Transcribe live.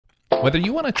Whether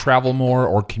you want to travel more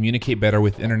or communicate better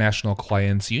with international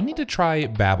clients, you need to try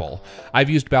Babbel. I've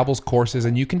used Babbel's courses,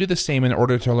 and you can do the same in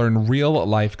order to learn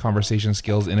real-life conversation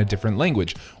skills in a different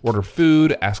language, order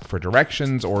food, ask for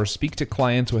directions, or speak to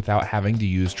clients without having to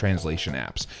use translation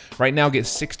apps. Right now, get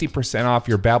 60% off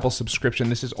your Babbel subscription.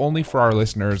 This is only for our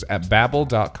listeners at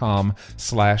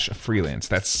babbel.com/freelance.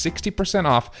 That's 60%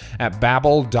 off at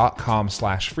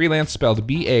babbel.com/freelance, spelled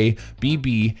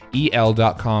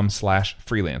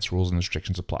BABBEL.com/freelance. Rules and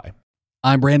restrictions apply.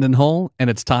 I'm Brandon Hull, and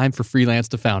it's time for Freelance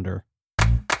to Founder.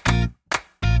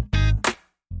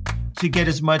 To get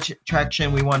as much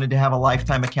traction, we wanted to have a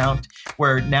lifetime account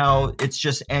where now it's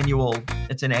just annual.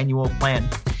 It's an annual plan.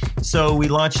 So we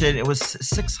launched it. It was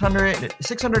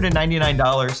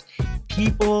 $699.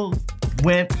 People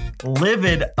went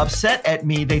livid, upset at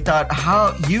me. They thought,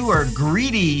 "How you are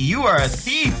greedy. You are a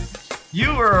thief.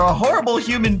 You are a horrible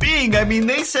human being." I mean,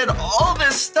 they said all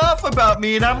this stuff about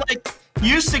me, and I'm like,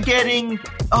 used to getting,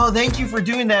 "Oh, thank you for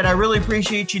doing that. I really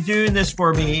appreciate you doing this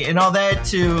for me," and all that,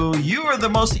 to, "You are the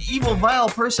most evil, vile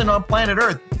person on planet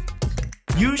Earth."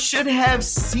 You should have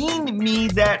seen me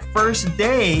that first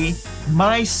day.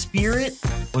 My spirit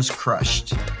was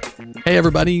crushed. Hey,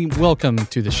 everybody. Welcome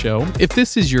to the show. If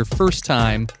this is your first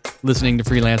time listening to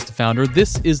Freelance to Founder,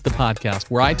 this is the podcast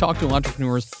where I talk to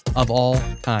entrepreneurs of all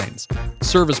kinds.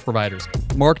 Service providers,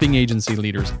 marketing agency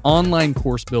leaders, online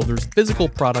course builders, physical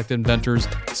product inventors,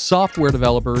 software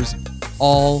developers,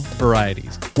 all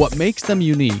varieties. What makes them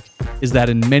unique is that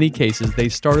in many cases, they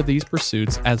started these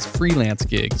pursuits as freelance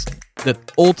gigs that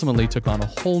ultimately took on a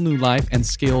whole new life and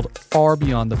scaled far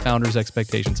beyond the founder's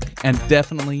expectations, and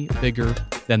definitely bigger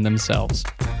than themselves.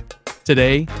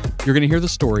 Today, you're going to hear the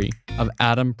story of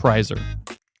Adam Preiser,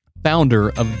 founder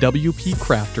of WP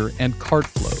Crafter and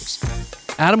Cartflows.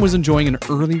 Adam was enjoying an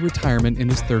early retirement in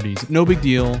his 30s. No big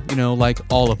deal, like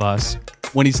all of us,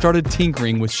 when he started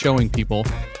tinkering with showing people,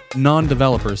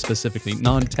 non-developers specifically,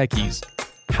 non-techies,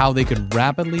 how they could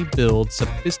rapidly build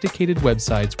sophisticated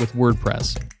websites with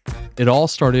WordPress. It all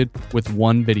started with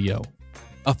one video,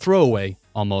 a throwaway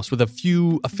almost, with a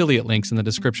few affiliate links in the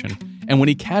description. And when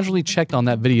he casually checked on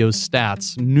that video's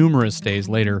stats numerous days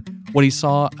later, what he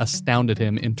saw astounded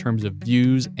him in terms of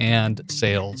views and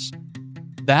sales.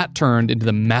 That turned into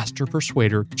the master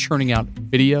persuader, churning out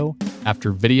video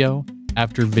after video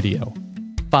after video.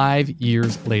 5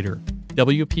 years later,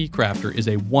 WP Crafter is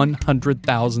a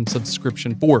 100,000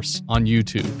 subscription force on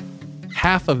YouTube.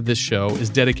 Half of this show is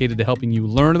dedicated to helping you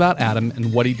learn about Adam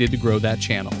and what he did to grow that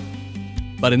channel.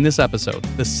 But in this episode,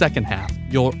 the second half,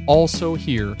 you'll also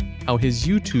hear how his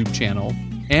YouTube channel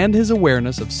and his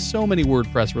awareness of so many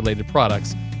WordPress-related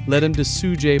products led him to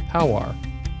Sujay Pawar,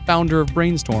 founder of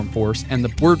Brainstorm Force and the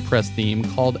WordPress theme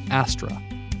called Astra.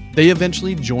 They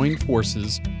eventually joined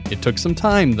forces. It took some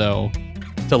time, though,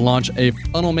 to launch a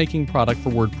funnel-making product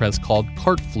for WordPress called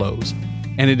Cartflows,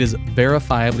 and it is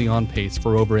verifiably on pace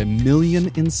for over 1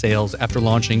 million in sales after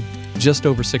launching just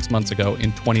over 6 months ago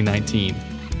in 2019.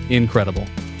 Incredible.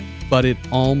 But it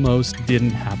almost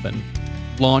didn't happen.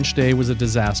 Launch day was a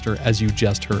disaster, as you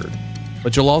just heard.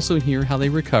 But you'll also hear how they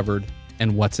recovered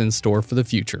and what's in store for the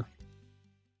future.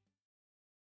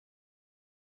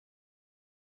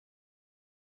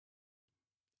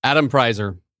 Adam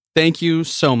Preiser, thank you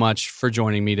so much for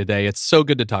joining me today. It's so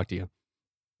good to talk to you.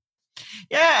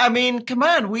 Yeah, I mean, come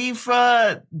on. We've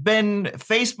been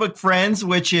Facebook friends,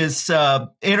 which is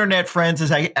internet friends.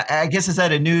 Is I guess, is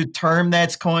that a new term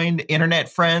that's coined? Internet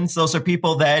friends. Those are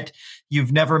people that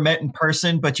you've never met in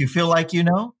person, but you feel like you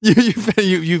know.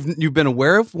 You've been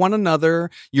aware of one another.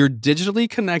 You're digitally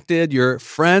connected. You're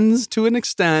friends to an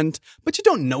extent, but you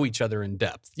don't know each other in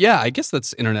depth. Yeah, I guess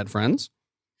that's internet friends.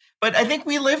 But I think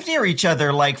we live near each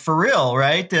other, like for real,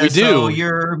 right? We do. So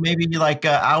you're maybe like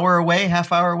an hour away,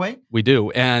 half hour away? We do.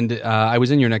 And I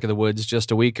was in your neck of the woods just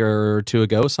a week or two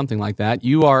ago, something like that.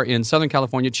 You are in Southern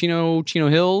California, Chino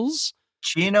Hills?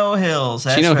 Chino Hills,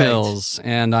 that's Chino right. Hills.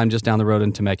 And I'm just down the road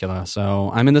in Temecula.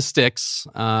 So I'm in the sticks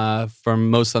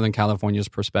from most Southern California's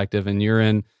perspective. And you're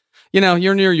in,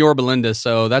 you're near Yorba Linda.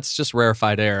 So that's just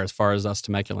rarefied air as far as us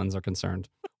Temeculans are concerned.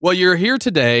 Well, you're here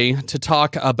today to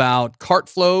talk about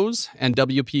Cartflows and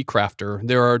WP Crafter.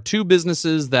 There are two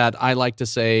businesses that I like to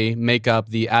say make up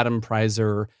the Adam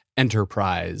Preiser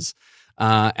enterprise.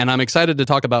 And I'm excited to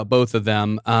talk about both of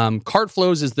them.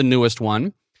 Cartflows is the newest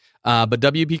one, but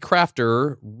WP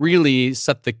Crafter really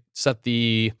set the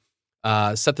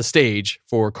stage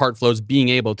for Cartflows being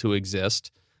able to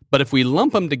exist. But if we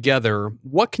lump them together,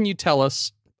 what can you tell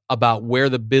us about where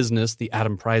the business, the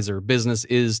Adam Preiser business,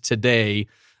 is today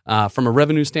from a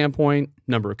revenue standpoint,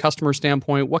 number of customer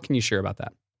standpoint? What can you share about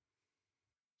that?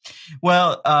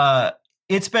 Well,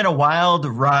 It's been a wild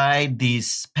ride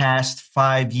these past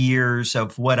 5 years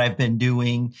of what I've been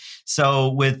doing.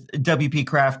 So with WP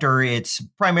Crafter, it's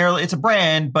a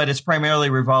brand, but it's primarily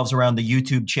revolves around the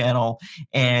YouTube channel.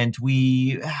 And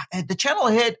the channel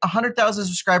hit 100,000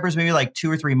 subscribers maybe like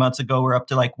 2 or 3 months ago. We're up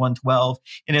to like 112.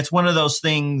 And it's one of those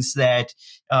things that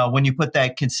when you put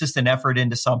that consistent effort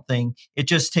into something, it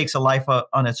just takes a life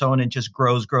on its own and just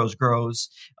grows.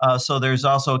 So there's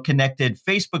also a connected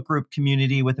Facebook group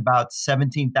community with about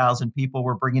 17,000 people.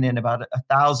 We're bringing in about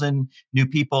 1,000 new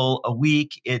people a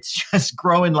week. It's just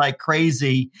growing like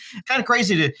crazy. Kind of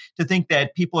crazy to think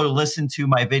that people are listening to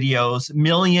my videos,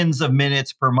 millions of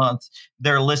minutes per month.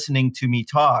 They're listening to me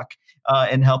talk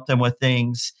and help them with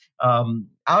things.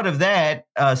 Out of that,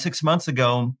 6 months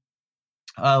ago,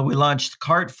 we launched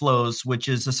CartFlows, which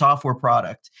is a software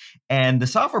product. And the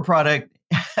software product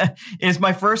is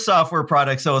my first software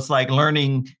product. So it's like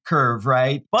learning curve,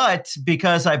 right? But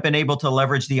because I've been able to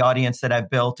leverage the audience that I've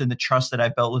built and the trust that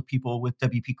I've built with people with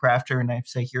WP Crafter, and I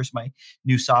say, here's my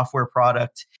new software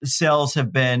product, sales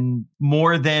have been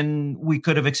more than we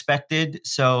could have expected.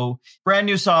 So brand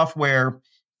new software,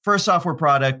 first software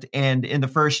product. And in the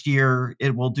first year,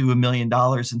 it will do $1 million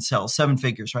in sales, 7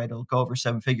 figures, right? It'll go over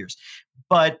 7 figures.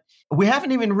 But we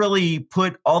haven't even really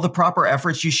put all the proper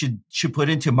efforts you should put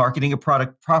into marketing a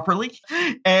product properly.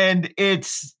 And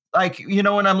it's like, when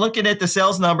I'm looking at the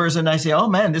sales numbers and I say, oh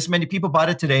man, this many people bought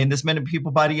it today and this many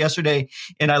people bought it yesterday.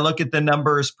 And I look at the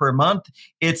numbers per month,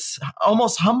 it's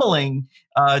almost humbling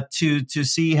to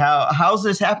see how's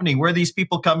this happening? Where are these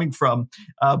people coming from?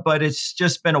 But it's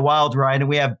just been a wild ride, and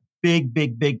we have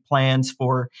big plans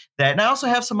for that. And I also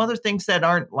have some other things that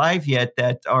aren't live yet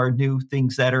that are new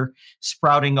things that are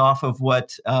sprouting off of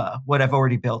what I've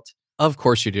already built. Of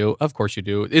course you do.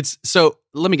 So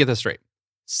let me get this straight.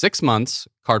 6 months,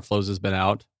 CartFlows has been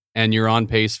out, and you're on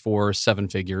pace for 7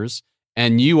 figures.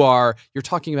 And you're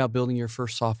talking about building your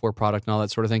first software product and all that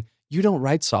sort of thing. You don't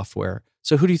write software.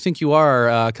 So who do you think you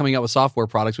are coming out with software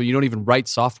products when you don't even write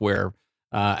software,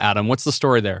 Adam? What's the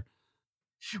story there?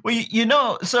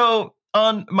 Well, so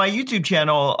on my YouTube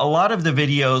channel, a lot of the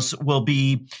videos will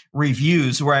be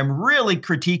reviews where I'm really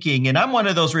critiquing, and I'm one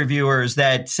of those reviewers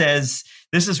that says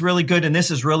this is really good and this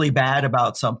is really bad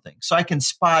about something. So I can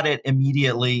spot it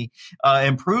immediately,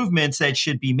 improvements that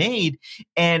should be made.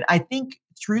 And I think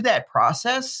through that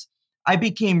process, I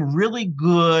became really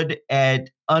good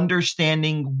at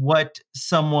understanding what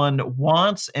someone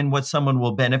wants and what someone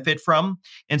will benefit from.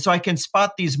 And so I can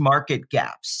spot these market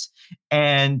gaps.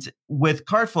 And with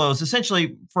CartFlows,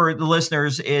 essentially for the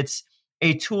listeners, it's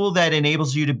a tool that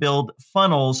enables you to build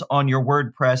funnels on your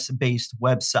WordPress-based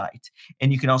website.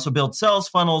 And you can also build sales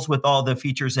funnels with all the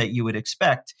features that you would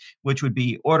expect, which would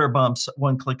be order bumps,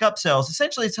 one-click upsells.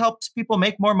 Essentially, it helps people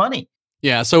make more money.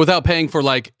 Yeah, so without paying for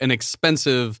like an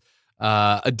expensive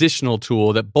additional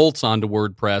tool that bolts onto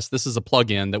WordPress, this is a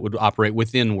plugin that would operate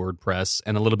within WordPress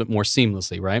and a little bit more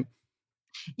seamlessly, right?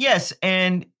 Yes,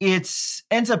 and it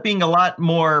ends up being a lot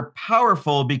more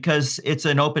powerful because it's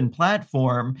an open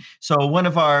platform. So one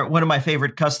of my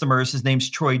favorite customers, his name's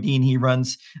Troy Dean. He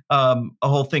runs a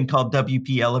whole thing called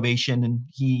WP Elevation, and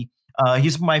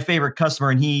he's my favorite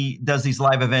customer, and he does these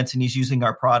live events, and he's using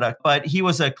our product. But he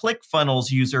was a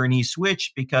ClickFunnels user, and he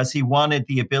switched because he wanted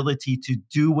the ability to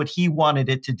do what he wanted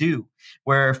it to do.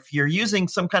 Where if you're using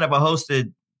some kind of a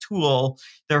hosted tool,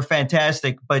 they're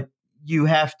fantastic, but you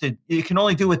can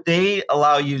only do what they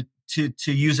allow you to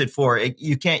use it for.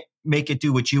 You can't make it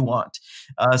do what you want.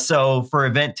 So for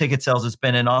event ticket sales, it's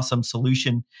been an awesome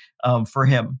solution for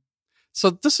him. So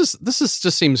this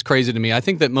just seems crazy to me. I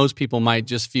think that most people might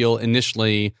just feel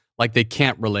initially like they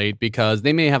can't relate because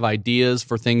they may have ideas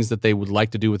for things that they would like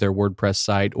to do with their WordPress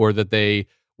site, or that they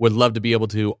would love to be able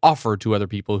to offer to other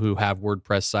people who have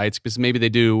WordPress sites, because maybe they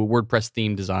do WordPress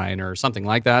theme design or something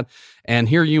like that. And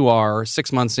here you are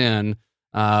 6 months in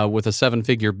with a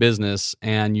 7-figure business,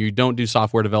 and you don't do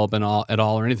software development at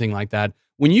all or anything like that.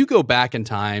 When you go back in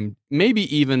time,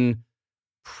 maybe even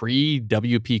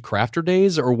pre-WP Crafter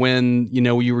days, or when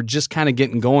you were just kind of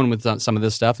getting going with some of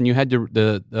this stuff and you had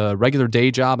the regular day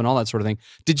job and all that sort of thing,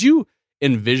 did you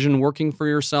envision working for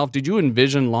yourself? Did you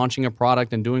envision launching a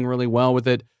product and doing really well with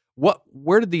it?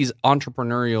 Where did these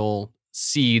entrepreneurial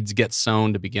seeds get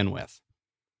sown to begin with?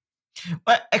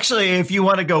 Well, actually, if you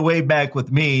want to go way back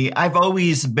with me, I've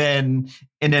always been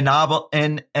an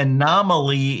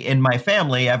anomaly in my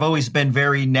family. I've always been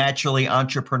very naturally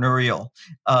entrepreneurial.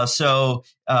 So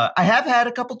I have had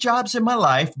a couple jobs in my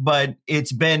life, but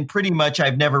it's been pretty much,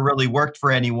 I've never really worked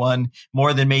for anyone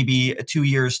more than maybe 2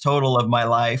 years total of my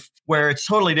life, where it's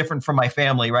totally different from my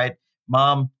family, right?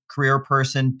 Mom, career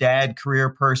person, dad, career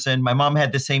person. My mom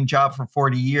had the same job for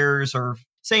 40 years, or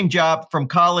same job from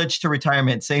college to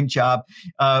retirement, same job,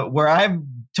 where I'm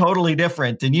totally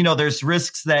different. And, there's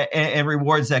risks and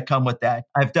rewards that come with that.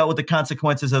 I've dealt with the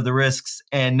consequences of the risks,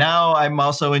 and now I'm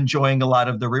also enjoying a lot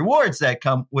of the rewards that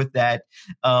come with that.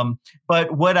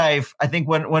 But what I think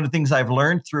one of the things I've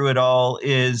learned through it all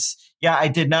is, I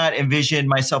did not envision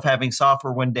myself having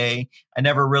software one day. I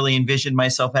never really envisioned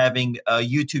myself having a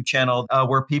YouTube channel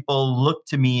where people look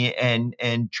to me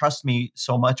and trust me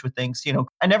so much with things.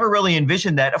 I never really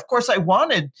envisioned that. Of course, I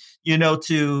wanted,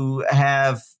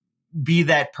 to be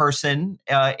that person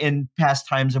in past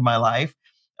times of my life.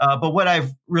 But what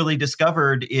I've really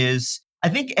discovered is I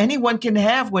think anyone can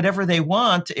have whatever they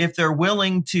want if they're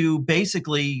willing to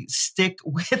basically stick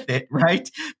with it, right?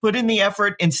 Put in the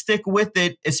effort and stick with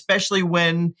it, especially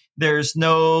when there's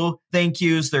no thank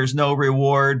yous, there's no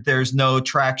reward, there's no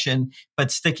traction, but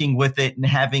sticking with it and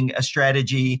having a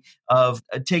strategy of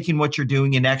taking what you're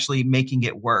doing and actually making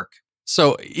it work.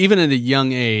 So even at a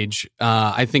young age,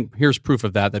 I think here's proof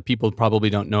of that people probably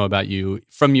don't know about you.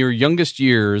 From your youngest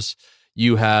years,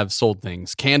 you have sold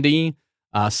things, candy,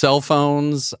 cell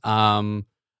phones,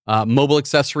 mobile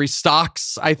accessory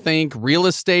stocks, I think, real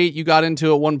estate you got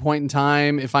into at one point in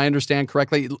time, if I understand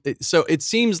correctly. So it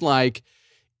seems like,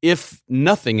 if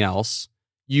nothing else,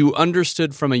 you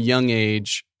understood from a young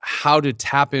age how to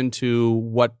tap into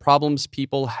what problems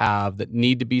people have that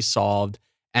need to be solved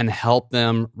and help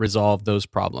them resolve those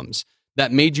problems.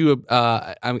 That made you,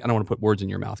 I don't want to put words in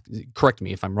your mouth. Correct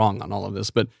me if I'm wrong on all of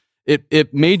this, but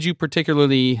it made you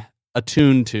particularly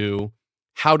attuned to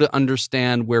how to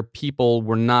understand where people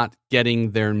were not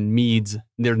getting their needs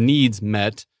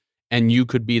met, and you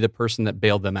could be the person that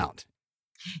bailed them out.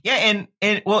 Yeah,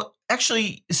 and well,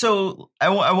 actually, so I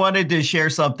wanted to share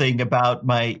something about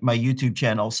my YouTube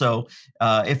channel. So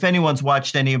if anyone's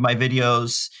watched any of my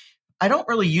videos, I don't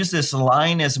really use this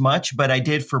line as much, but I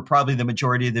did for probably the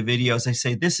majority of the videos. I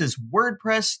say, this is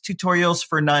WordPress tutorials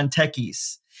for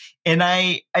non-techies. And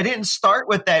I didn't start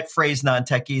with that phrase,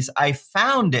 non-techies. I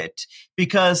found it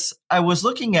because I was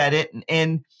looking at it.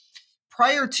 And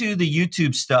prior to the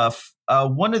YouTube stuff,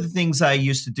 one of the things I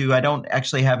used to do, I don't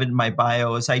actually have it in my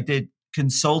bio, is I did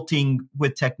consulting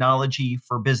with technology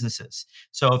for businesses.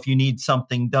 So if you need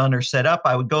something done or set up,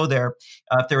 I would go there.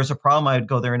 If there was a problem, I would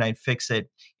go there and I'd fix it.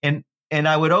 And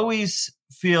I would always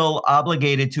feel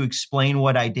obligated to explain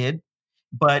what I did.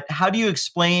 But how do you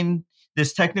explain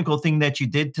this technical thing that you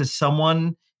did to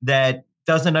someone that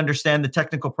doesn't understand the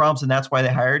technical problems, and that's why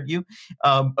they hired you?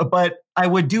 But I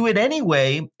would do it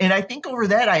anyway. And I think over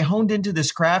that, I honed into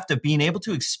this craft of being able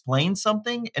to explain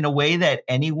something in a way that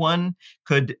anyone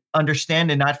could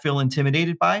understand and not feel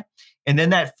intimidated by. And then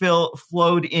that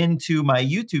flowed into my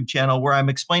YouTube channel, where I'm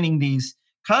explaining these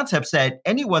concepts that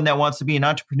anyone that wants to be an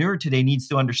entrepreneur today needs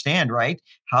to understand, right?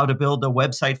 How to build a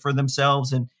website for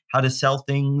themselves, and how to sell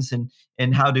things,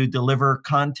 and how to deliver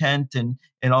content and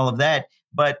all of that.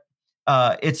 But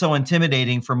it's so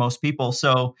intimidating for most people.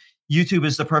 So YouTube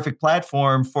is the perfect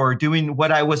platform for doing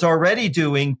what I was already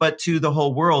doing, but to the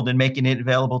whole world, and making it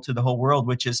available to the whole world,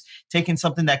 which is taking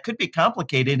something that could be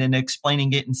complicated and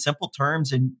explaining it in simple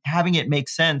terms and having it make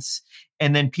sense.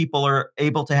 And then people are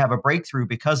able to have a breakthrough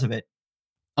because of it.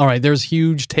 All right, there's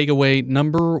huge takeaway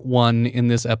number one in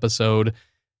this episode.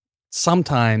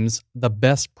 Sometimes the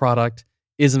best product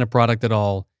isn't a product at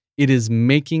all. It is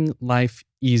making life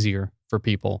easier for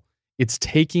people. It's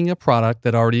taking a product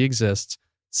that already exists,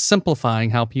 simplifying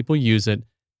how people use it,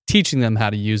 teaching them how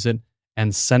to use it,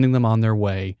 and sending them on their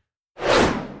way.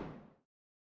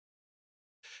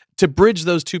 To bridge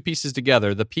those two pieces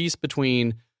together, the piece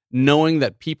between knowing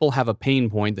that people have a pain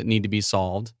point that need to be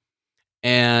solved,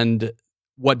 and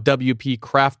what WP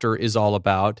Crafter is all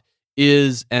about,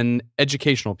 is an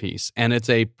educational piece. And it's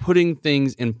a putting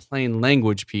things in plain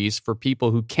language piece for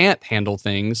people who can't handle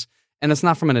things. And it's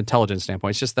not from an intelligence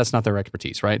standpoint. It's just that's not their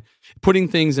expertise, right? Putting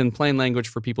things in plain language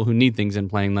for people who need things in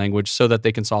plain language so that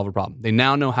they can solve a problem. They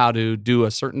now know how to do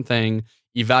a certain thing,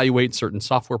 evaluate certain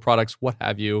software products, what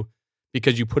have you,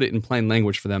 because you put it in plain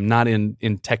language for them, not in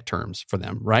tech terms for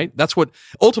them, right?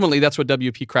 Ultimately, that's what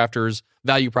WP Crafter's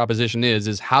value proposition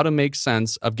is how to make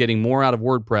sense of getting more out of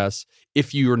WordPress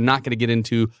if you're not going to get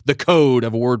into the code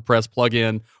of a WordPress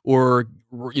plugin or,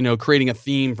 creating a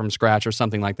theme from scratch or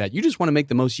something like that. You just want to make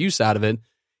the most use out of it.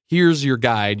 Here's your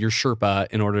guide, your Sherpa,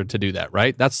 in order to do that,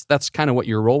 right? That's kind of what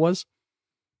your role was?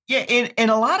 Yeah, and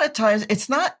a lot of times it's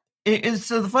not.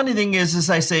 So the funny thing is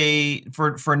I say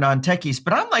for non-techies,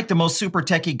 but I'm like the most super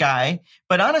techie guy.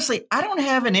 But honestly, I don't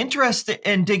have an interest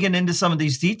in digging into some of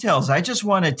these details. I just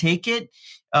want to take it,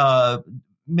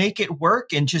 make it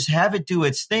work and just have it do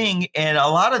its thing. And a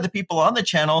lot of the people on the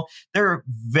channel, they're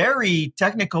very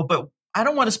technical, but I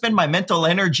don't want to spend my mental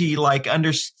energy like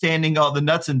understanding all the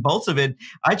nuts and bolts of it.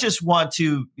 I just want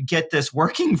to get this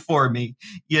working for me,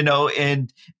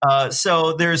 and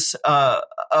so there's a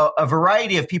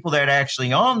variety of people that are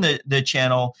actually on the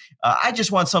channel. I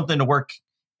just want something to work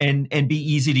and be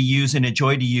easy to use and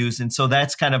enjoy to use. And so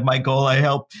that's kind of my goal. I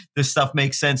help this stuff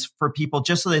make sense for people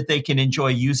just so that they can enjoy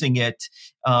using it.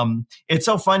 It's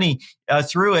so funny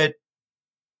through it.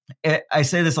 I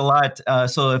say this a lot.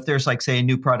 So if there's like, say, a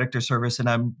new product or service and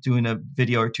I'm doing a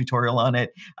video or tutorial on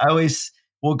it, I always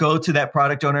will go to that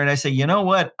product owner and I say, you know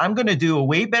what? I'm going to do a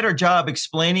way better job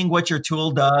explaining what your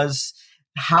tool does,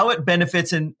 how it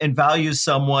benefits and values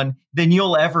someone than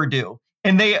you'll ever do.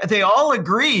 And they all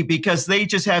agree because they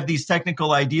just have these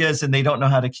technical ideas and they don't know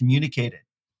how to communicate it.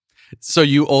 So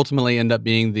you ultimately end up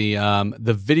being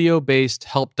the video-based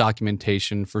help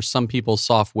documentation for some people's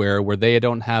software where they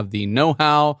don't have the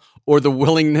know-how or the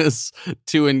willingness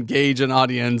to engage an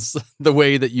audience the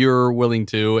way that you're willing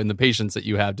to, and the patience that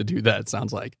you have to do that, it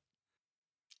sounds like.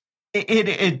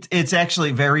 It's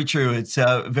actually very true. It's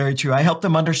very true. I help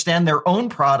them understand their own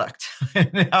product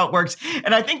and how it works.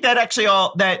 And I think that actually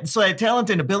that talent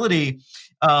and ability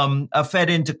fed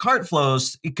into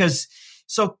CartFlows because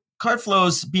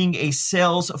CartFlows being a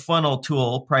sales funnel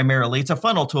tool primarily, it's a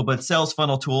funnel tool, but sales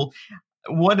funnel tool.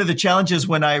 One of the challenges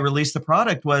when I released the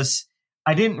product was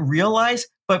I didn't realize,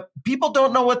 but people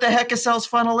don't know what the heck a sales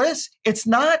funnel is. It's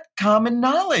not common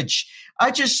knowledge. I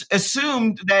just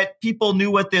assumed that people knew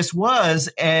what this was,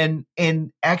 and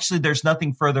actually there's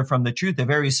nothing further from the truth. A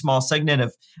very small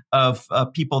segment of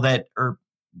people that are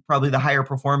probably the higher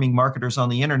performing marketers on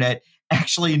the internet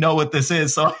actually know what this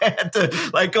is. So I had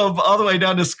to go all the way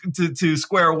down to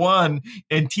square one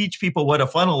and teach people what a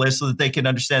funnel is so that they can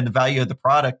understand the value of the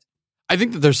product. I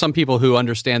think that there's some people who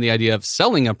understand the idea of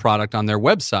selling a product on their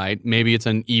website. Maybe it's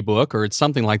an ebook or it's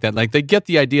something like that. Like they get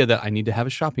the idea that I need to have a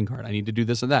shopping cart. I need to do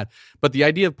this and that. But the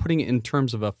idea of putting it in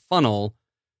terms of a funnel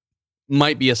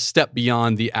might be a step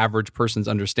beyond the average person's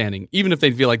understanding. Even if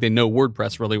they feel like they know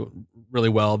WordPress really, really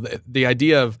well, the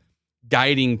idea of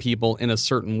guiding people in a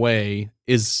certain way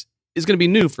is going to be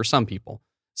new for some people.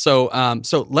 So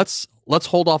let's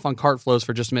hold off on CartFlows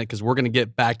for just a minute because we're going to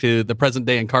get back to the present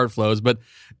day in CartFlows. But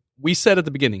we said at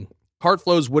the beginning,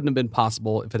 CartFlows wouldn't have been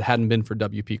possible if it hadn't been for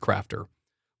WP Crafter.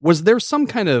 Was there some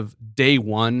kind of day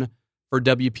one for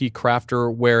WP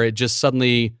Crafter where it just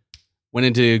suddenly went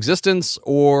into existence,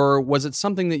 or was it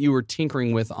something that you were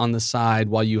tinkering with on the side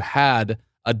while you had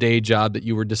a day job that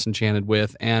you were disenchanted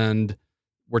with and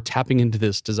were tapping into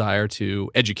this desire to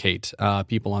educate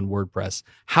people on WordPress?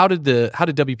 How did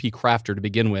WP Crafter to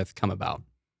begin with come about?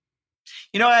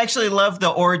 I actually love the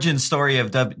origin story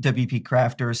of WP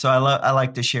Crafter, so I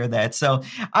like to share that. So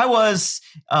I was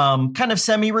kind of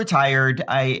semi-retired.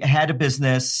 I had a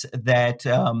business that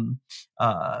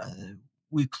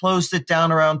we closed it down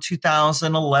around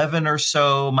 2011 or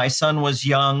so. My son was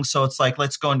young, so it's like,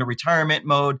 let's go into retirement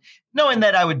mode, knowing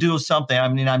that I would do something. I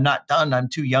mean, I'm not done. I'm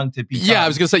too young to be done. I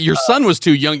was going to say, your son was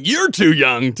too young. You're too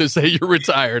young to say you're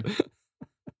retired.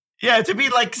 Yeah, to be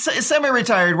like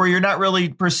semi-retired where you're not really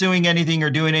pursuing anything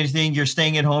or doing anything. You're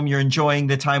staying at home. You're enjoying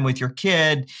the time with your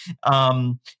kid.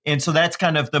 And so that's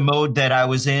kind of the mode that I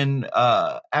was in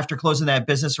after closing that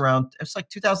business around, it's like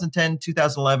 2010,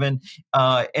 2011.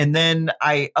 And then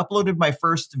I uploaded my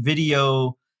first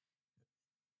video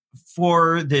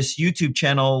for this YouTube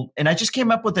channel. And I just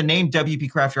came up with the name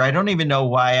WP Crafter. I don't even know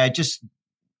why.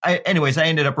 Anyways, I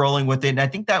ended up rolling with it. And I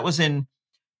think that was in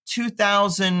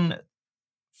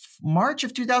March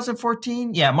of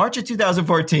 2014? Yeah, March of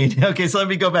 2014. Okay, so let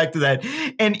me go back to that.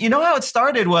 And you know how it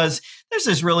started was there's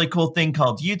this really cool thing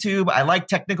called YouTube. I like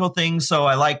technical things, so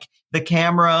I like the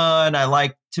camera and I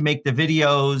like to make the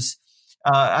videos.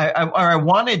 I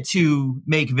wanted to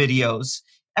make videos.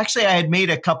 Actually, I had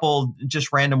made a couple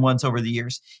just random ones over the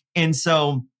years. And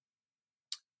so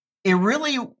it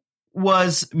really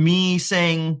was me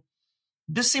saying,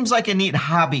 this seems like a neat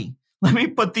hobby. Let me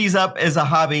put these up as a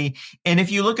hobby. And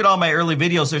if you look at all my early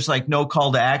videos, there's like no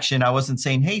call to action. I wasn't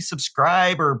saying, hey,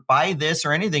 subscribe or buy this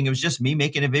or anything. It was just me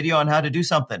making a video on how to do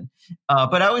something.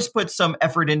 But I always put some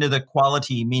effort into the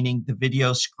quality, meaning the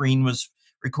video screen was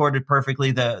recorded perfectly.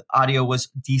 The audio was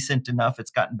decent enough. It's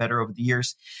gotten better over the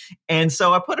years. And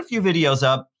so I put a few videos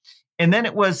up. And then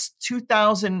it was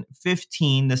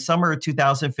 2015, the summer of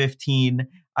 2015,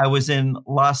 I was in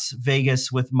Las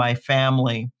Vegas with my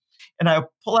family. And I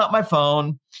pull out my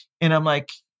phone and I'm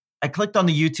like, I clicked on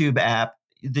the YouTube app.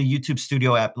 the YouTube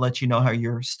Studio app lets you know how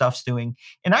your stuff's doing.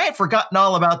 And I had forgotten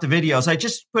all about the videos. I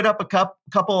just put up a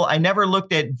couple. I never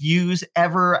looked at views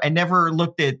ever. I never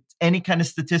looked at any kind of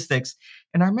statistics.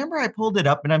 And I remember I pulled it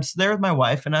up and I'm there with my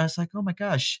wife and I was like, oh my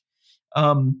gosh,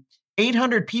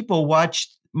 800 people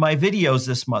watched my videos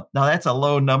this month. Now that's a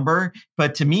low number,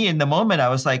 but to me in the moment, I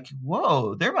was like,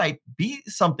 whoa, there might be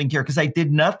something here because I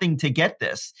did nothing to get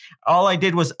this. All I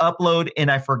did was upload and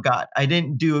I forgot. I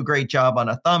didn't do a great job on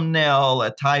a thumbnail,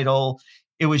 a title.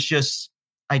 It was just,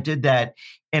 I did that.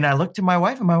 And I looked to my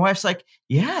wife and my wife's like,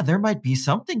 yeah, there might be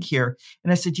something here.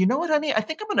 And I said, you know what, honey, I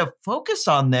think I'm going to focus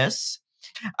on this.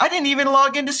 I didn't even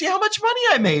log in to see how much money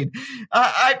I made.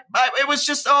 It was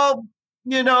just all,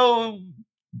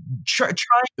 try.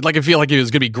 Like, I feel like it was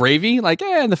going to be gravy. Like,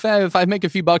 if I make a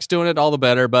few bucks doing it, all the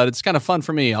better. But it's kind of fun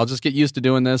for me. I'll just get used to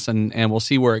doing this, and we'll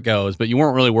see where it goes. But you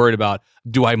weren't really worried about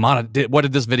what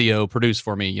did this video produce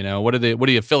for me? What did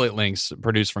the affiliate links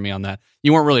produce for me on that?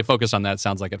 You weren't really focused on that.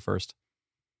 Sounds like at first.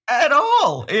 At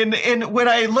all. And when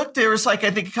I looked, there was I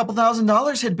think a couple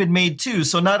 $1,000s had been made too.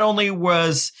 So not only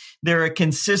was there a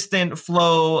consistent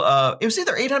flow, it was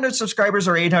either 800 subscribers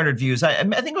or 800 views. I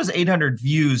think it was 800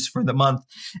 views for the month.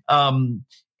 And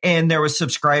there was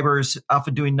subscribers off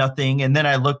of doing nothing. And then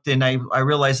I looked and I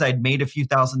realized I'd made a few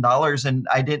 $1,000s and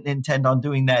I didn't intend on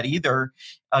doing that either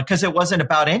because it wasn't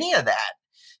about any of that.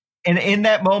 And in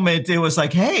that moment, it was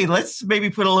like, hey, let's maybe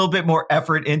put a little bit more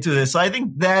effort into this. So I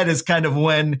think that is kind of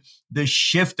when the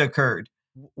shift occurred.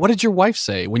 What did your wife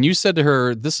say when you said to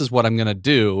her, "This is what I'm going to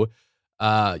do"?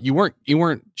 You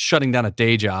weren't shutting down a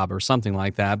day job or something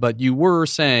like that, but you were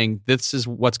saying, "This is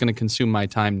what's going to consume my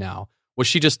time now." Was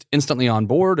she just instantly on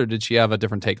board, or did she have a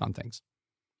different take on things?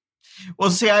 Well,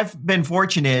 see, I've been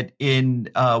fortunate in.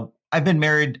 I've been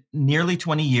married nearly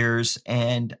 20 years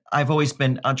and I've always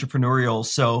been entrepreneurial.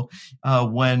 So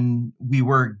when we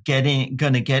were going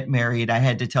to get married, I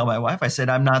had to tell my wife, I said,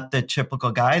 I'm not the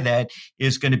typical guy that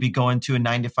is going to be going to a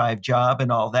 9-to-5 job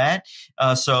and all that.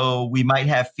 So we might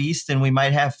have feast and we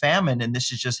might have famine. And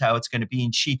this is just how it's going to be.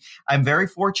 And I'm very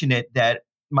fortunate that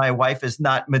my wife is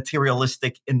not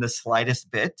materialistic in the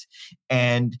slightest bit.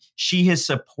 And she has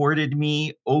supported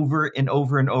me over and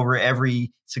over and over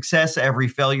every success, every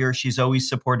failure. She's always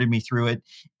supported me through it.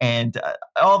 And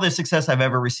all the success I've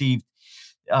ever received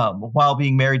while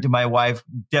being married to my wife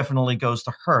definitely goes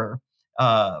to her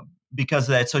because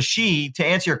of that. So to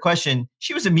answer your question,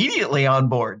 she was immediately on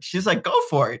board. She's like, go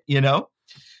for it,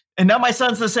 And now my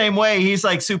son's the same way. He's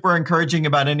like super encouraging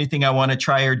about anything I want to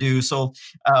try or do. So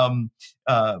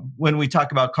when we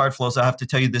talk about card flows, I have to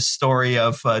tell you this story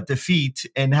of defeat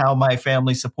and how my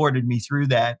family supported me through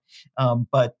that.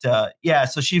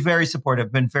 So she's very supportive,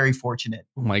 been very fortunate.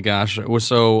 Oh my gosh. It was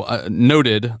so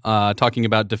noted talking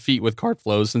about defeat with card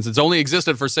flows, since it's only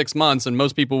existed for 6 months and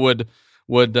most people would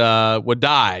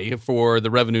die for the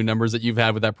revenue numbers that you've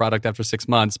had with that product after 6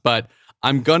 months. But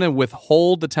I'm going to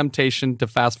withhold the temptation to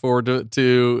fast forward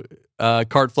to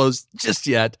card flows just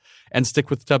yet and stick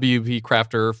with WP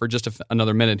Crafter for just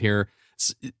another minute here.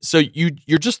 So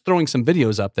you're just throwing some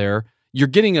videos up there. You're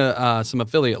getting some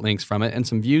affiliate links from it and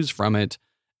some views from it.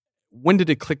 When did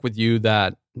it click with you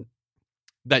that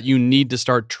you need to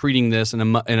start treating this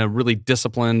in a really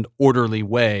disciplined, orderly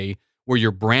way where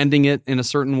you're branding it in a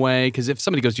certain way? Because if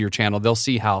somebody goes to your channel, they'll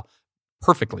see how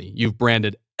perfectly you've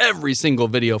branded every single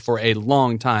video for a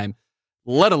long time,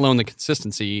 let alone the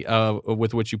consistency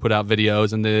with which you put out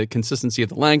videos and the consistency of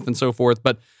the length and so forth.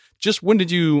 But just when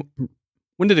did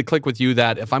it click with you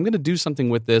that if I'm going to do something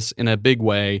with this in a big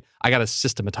way, I got to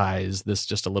systematize this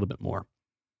just a little bit more?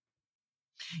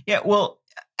 Yeah, well,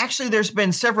 actually, there's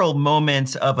been several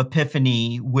moments of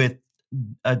epiphany with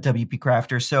WP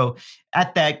Crafter. So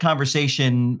at that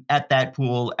conversation, at that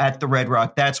pool, at the Red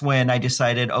Rock, that's when I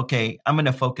decided, okay, I'm going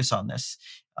to focus on this.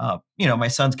 My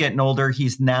son's getting older.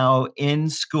 He's now in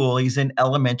school. He's in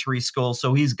elementary school,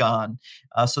 so he's gone.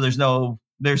 So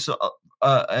there's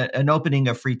an opening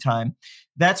of free time.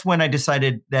 That's when I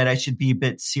decided that I should be a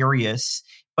bit serious.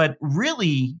 But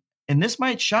really, and this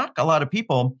might shock a lot of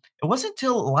people, it wasn't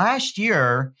until last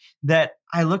year that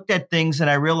I looked at things and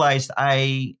I realized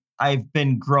I've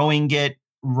been growing it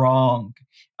wrong.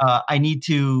 I need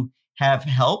to have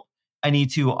help. I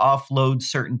need to offload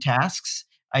certain tasks.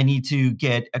 I need to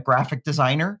get a graphic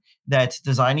designer that's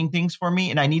designing things for me.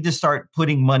 And I need to start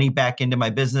putting money back into my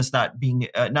business, not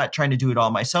trying to do it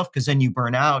all myself, because then you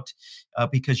burn out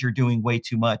because you're doing way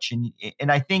too much.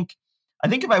 And I think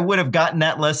if I would have gotten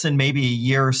that lesson maybe a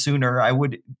year sooner, I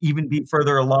would even be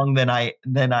further along than I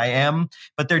am.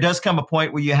 But there does come a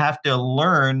point where you have to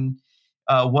learn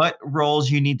what roles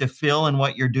you need to fill and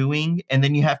what you're doing. And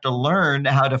then you have to learn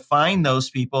how to find those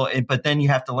people, but then you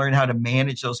have to learn how to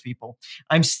manage those people.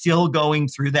 I'm still going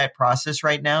through that process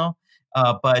right now.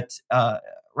 But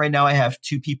right now I have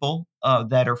 2 people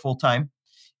that are full-time.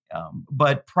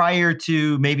 But prior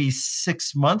to maybe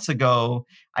 6 months ago,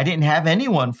 I didn't have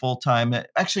anyone full-time.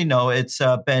 Actually, no, it's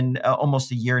been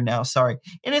almost a year now. Sorry.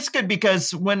 And it's good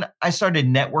because when I started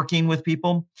networking with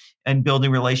people and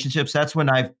building relationships, that's when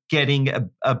I'm getting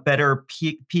a better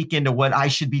peek into what I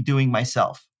should be doing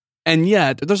myself. And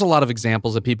yet, there's a lot of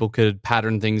examples that people could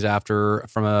pattern things after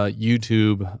from a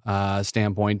YouTube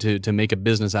standpoint to make a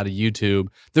business out of YouTube.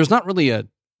 There's not really a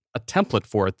template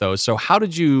for it, though. So how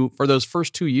did you, for those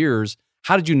first 2 years,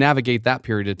 how did you navigate that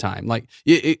period of time? Like,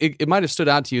 it might have stood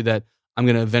out to you that I'm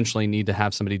going to eventually need to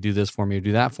have somebody do this for me or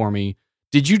do that for me.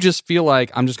 Did you just feel like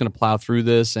I'm just going to plow through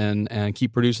this and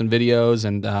keep producing videos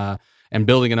and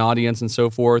building an audience and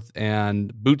so forth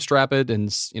and bootstrap it and,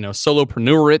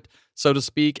 solopreneur it, so to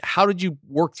speak? How did you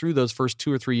work through those first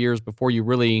 2 or 3 years before you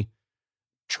really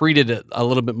treated it a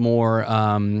little bit more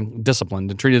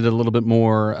disciplined and treated it a little bit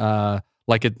more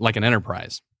like an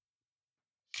enterprise?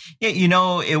 Yeah,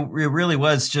 it really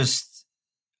was just,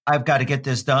 I've got to get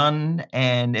this done.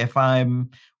 And if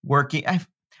I'm working,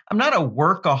 I'm not a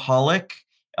workaholic.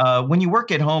 When you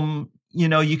work at home,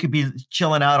 you could be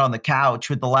chilling out on the couch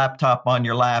with the laptop on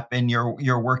your lap and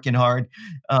you're working hard.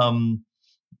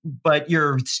 But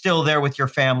you're still there with your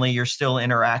family. You're still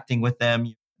interacting with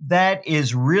them. That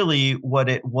is really what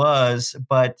it was.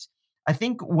 But I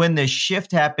think when the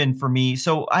shift happened for me,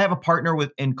 so I have a partner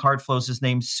in CardFlows. His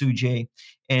name's Sujay,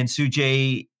 and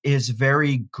Sujay is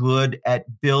very good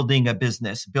at building a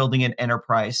business, building an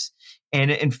enterprise. And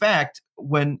in fact,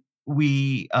 when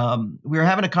we were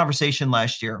having a conversation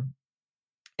last year,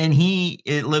 and he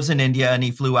lives in India, and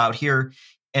he flew out here,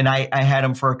 and I had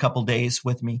him for a couple days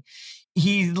with me.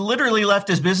 He literally left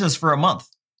his business for a month.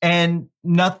 And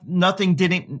nothing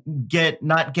didn't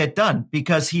not get done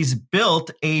because he's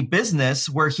built a business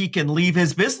where he can leave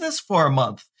his business for a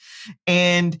month.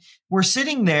 And we're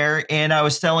sitting there and I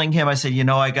was telling him, I said,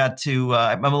 I got to,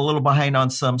 I'm a little behind on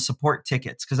some support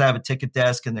tickets because I have a ticket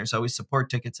desk and there's always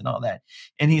support tickets and all that.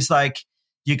 And he's like,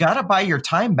 you got to buy your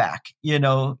time back.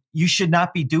 You should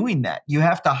not be doing that. You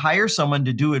have to hire someone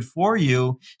to do it for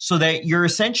you so that you're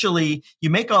essentially,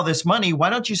 you make all this money. Why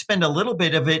don't you spend a little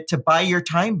bit of it to buy your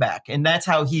time back? And that's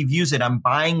how he views it. I'm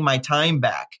buying my time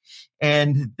back.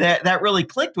 And that really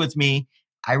clicked with me.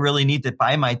 I really need to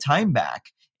buy my time back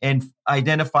and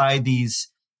identify these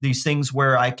things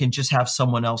where I can just have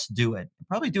someone else do it.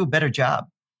 Probably do a better job.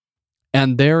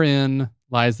 And therein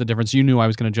lies the difference. You knew I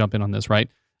was going to jump in on this, right?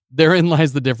 Therein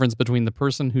lies the difference between the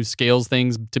person who scales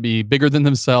things to be bigger than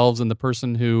themselves and the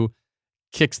person who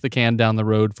kicks the can down the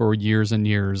road for years and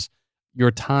years.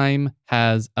 Your time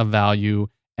has a value,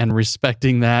 and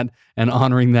respecting that and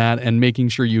honoring that and making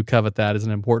sure you covet that is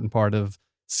an important part of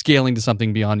scaling to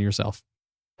something beyond yourself.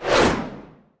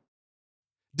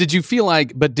 Did you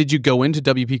go into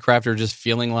WP Crafter just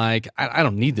feeling like, I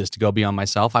don't need this to go beyond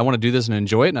myself. I want to do this and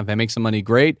enjoy it. And if I make some money,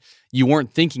 great. You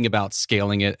weren't thinking about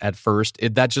scaling it at first.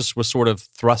 That just was sort of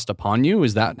thrust upon you.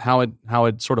 Is that how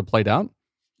it sort of played out?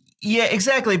 Yeah,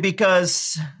 exactly.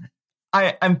 Because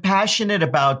I'm passionate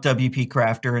about WP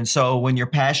Crafter. And so when you're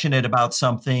passionate about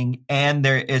something and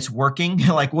it's working,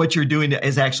 like what you're doing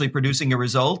is actually producing a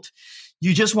result,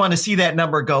 you just want to see that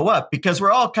number go up because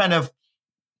we're all kind of,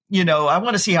 I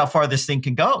want to see how far this thing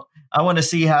can go. I want to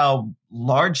see how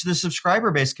large the subscriber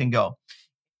base can go.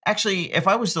 Actually, if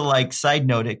I was to side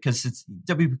note it, because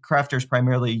WP Crafter is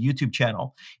primarily a YouTube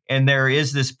channel, and there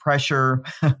is this pressure,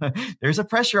 there's a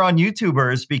pressure on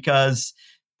YouTubers because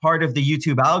part of the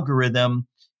YouTube algorithm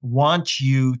wants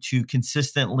you to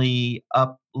consistently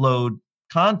upload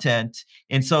content.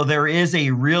 And so there is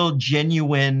a real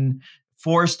genuine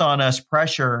forced on us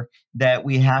pressure that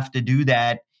we have to do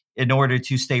that in order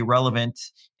to stay relevant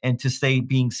and to stay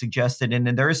being suggested. And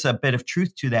then there is a bit of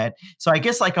truth to that. So I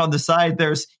guess on the side,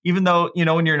 there's, even though,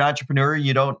 when you're an entrepreneur,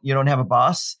 you don't have a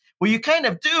boss. Well, you kind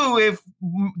of do if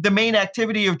the main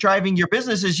activity of driving your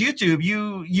business is YouTube.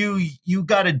 You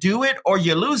got to do it or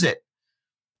you lose it.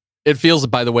 It feels,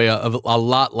 by the way, a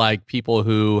lot like people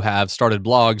who have started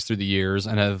blogs through the years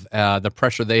and have the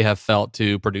pressure they have felt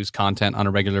to produce content on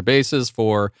a regular basis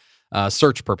for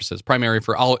search purposes, primarily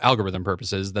for algorithm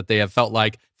purposes, that they have felt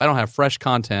like if I don't have fresh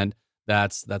content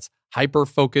that's hyper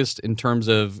focused in terms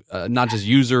of not just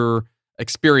user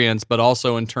experience, but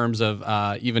also in terms of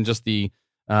even just the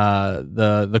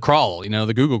crawl,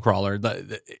 the Google crawler.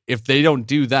 If they don't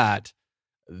do that,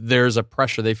 there's a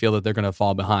pressure they feel that they're going to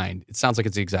fall behind. It sounds like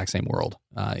it's the exact same world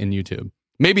in YouTube.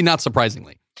 Maybe not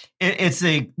surprisingly. It's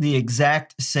the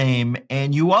exact same.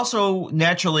 And you also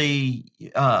naturally,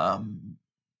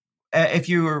 if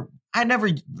you're, I never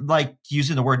like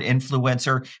using the word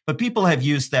influencer, but people have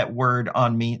used that word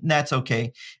on me, and that's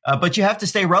okay. But you have to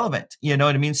stay relevant. You know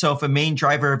what I mean? So if a main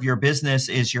driver of your business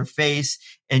is your face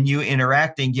and you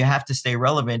interacting, you have to stay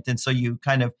relevant. And so you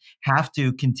kind of have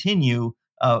to continue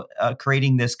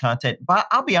creating this content. But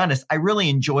I'll be honest, I really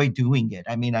enjoy doing it.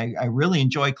 I mean, I really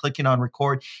enjoy clicking on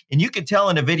record. And you can tell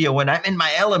in a video when I'm in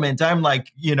my element, I'm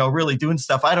like, really doing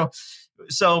stuff.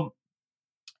 So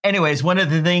anyways, one of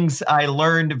the things I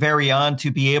learned very on to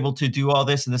be able to do all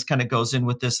this, and this kind of goes in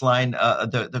with this line,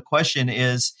 the question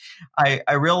is,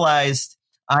 I realized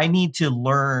I need to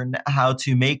learn how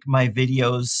to make my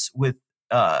videos with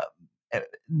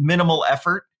minimal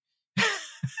effort.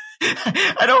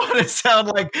 I don't want to sound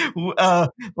like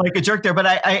a jerk there, but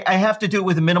I have to do it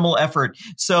with minimal effort.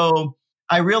 So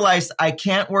I realized I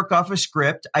can't work off a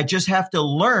script. I just have to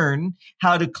learn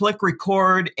how to click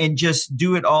record and just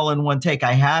do it all in one take.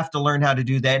 I have to learn how to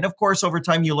do that. And of course, over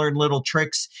time, you learn little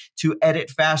tricks to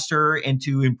edit faster and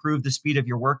to improve the speed of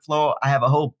your workflow. I have a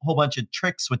whole bunch of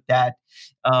tricks with that.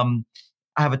 I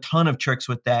have a ton of tricks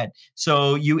with that.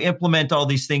 So you implement all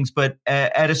these things, but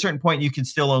at a certain point, you can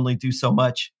still only do so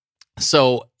much.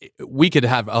 So we could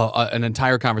have an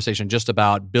entire conversation just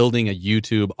about building a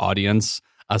YouTube audience,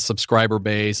 a subscriber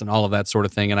base, and all of that sort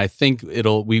of thing. And I think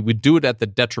we would do it at the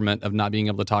detriment of not being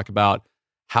able to talk about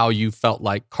how you felt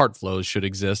like CartFlows should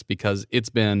exist, because it's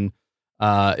been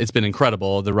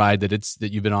incredible, the ride that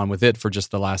you've been on with it for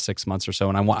just the last 6 months or so.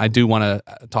 And I do want to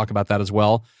talk about that as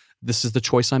well. This is the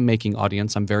choice I'm making,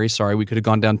 audience. I'm very sorry. We could have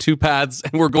gone down two paths,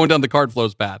 and we're going down the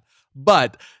CartFlows path.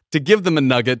 But to give them a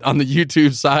nugget on the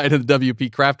YouTube side and the WP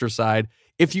Crafter side,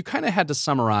 if you kind of had to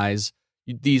summarize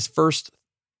these first,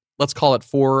 let's call it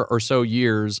 4 or so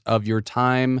years of your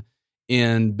time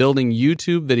in building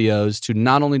YouTube videos to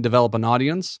not only develop an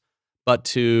audience, but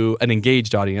to an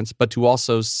engaged audience, but to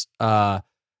also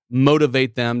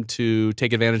motivate them to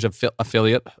take advantage of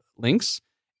affiliate links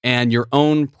and your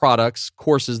own products,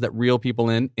 courses that reel people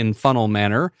in funnel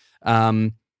manner.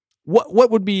 What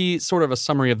would be sort of a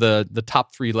summary of the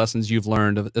top 3 lessons you've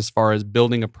learned as far as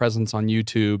building a presence on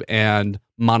YouTube and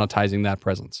monetizing that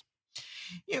presence?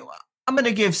 I'm going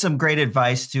to give some great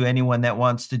advice to anyone that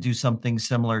wants to do something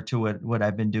similar to what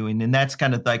I've been doing. And that's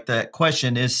kind of like the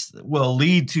question will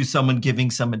lead to someone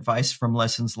giving some advice from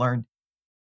lessons learned.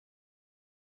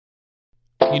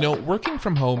 Working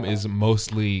from home is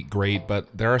mostly great, but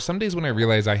there are some days when I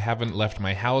realize I haven't left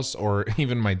my house or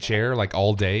even my chair like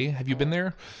all day. Have you been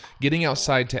there? Getting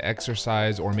outside to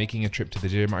exercise or making a trip to the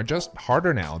gym are just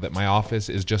harder now that my office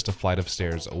is just a flight of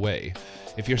stairs away.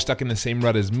 If you're stuck in the same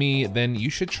rut as me, then you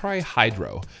should try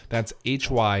Hydrow. That's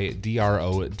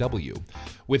HYDROW.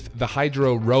 With the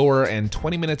Hydrow rower and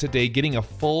 20 minutes a day, getting a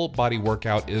full body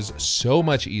workout is so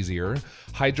much easier.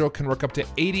 Hydrow can work up to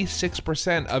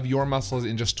 86% of your muscles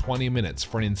in just 20 minutes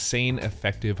for an insane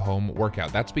effective home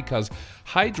workout. That's because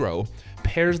Hydrow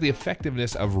pairs the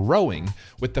effectiveness of rowing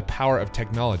with the power of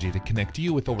technology to connect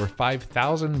you with over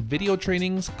 5,000 video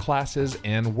trainings, classes,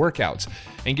 and workouts.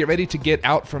 And get ready to get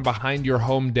out from behind your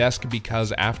home desk,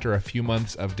 because after a few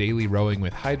months of daily rowing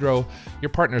with Hydrow, your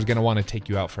partner's going to want to take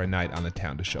you out for a night on the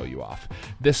town to show you off.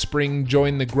 This spring,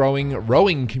 join the growing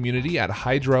rowing community at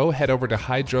Hydrow. Head over to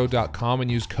hydrow.com and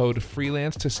use code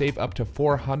FREELANCE to save up to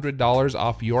 $400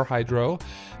 off your Hydrow.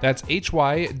 That's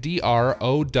HYDROW.com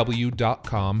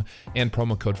and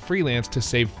promo code FREELANCE to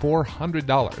save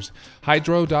 $400.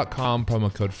 Hydrow.com,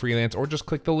 promo code FREELANCE, or just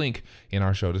click the link in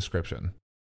our show description.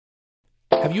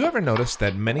 Have you ever noticed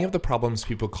that many of the problems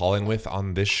people call in with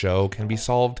on this show can be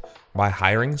solved by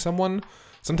hiring someone?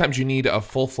 Sometimes you need a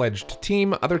full-fledged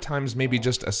team, other times maybe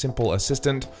just a simple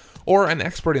assistant or an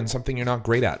expert in something you're not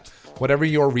great at. Whatever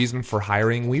your reason for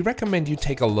hiring, we recommend you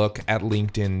take a look at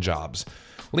LinkedIn Jobs.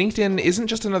 LinkedIn isn't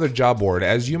just another job board.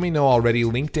 As you may know already,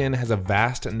 LinkedIn has a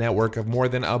vast network of more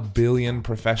than 1 billion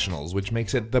professionals, which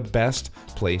makes it the best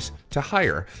place to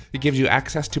hire. It gives you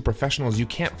access to professionals you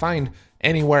can't find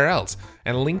anywhere else.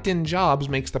 And LinkedIn Jobs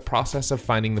makes the process of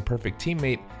finding the perfect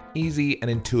teammate easy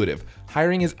and intuitive.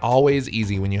 Hiring is always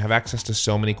easy when you have access to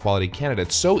so many quality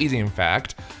candidates. So easy, in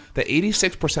fact, that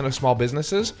 86% of small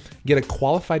businesses get a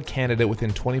qualified candidate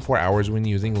within 24 hours when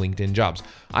using LinkedIn Jobs.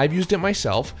 I've used it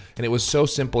myself, and it was so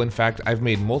simple. In fact, I've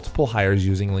made multiple hires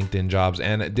using LinkedIn Jobs.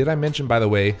 And did I mention, by the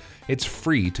way, it's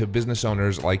free to business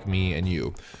owners like me and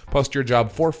you. Post your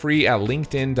job for free at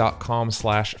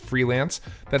linkedin.com/freelance.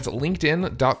 That's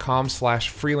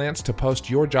linkedin.com/freelance to post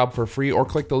your job for free, or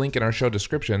click the link in our show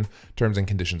description. Terms and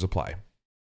conditions apply.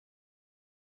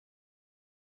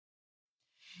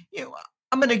 You know,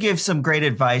 I'm going to give some great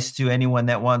advice to anyone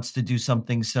that wants to do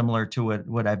something similar to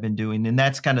what I've been doing. And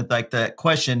that's kind of like the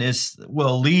question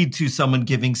will lead to someone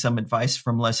giving some advice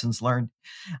from lessons learned.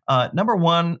 Number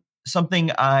one,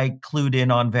 something I clued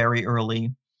in on very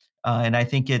early, and I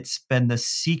think it's been the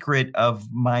secret of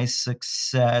my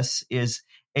success, is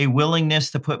a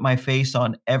willingness to put my face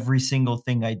on every single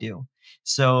thing I do.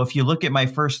 So if you look at my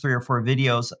first 3 or 4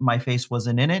 videos, my face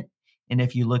wasn't in it. And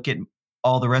if you look at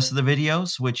all the rest of the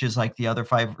videos, which is like the other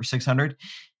 500 or 600,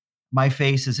 my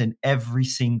face is in every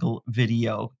single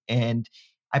video. And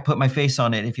I put my face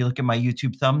on it. If you look at my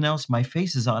YouTube thumbnails, my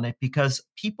face is on it because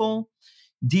people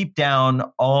deep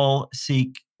down all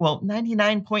seek,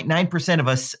 99.9% of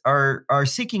us are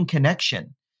seeking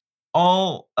connection.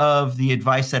 All of the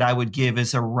advice that I would give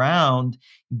is around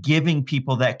giving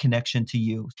people that connection to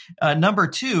you. Number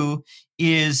 2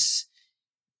 is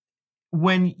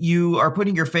when you are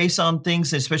putting your face on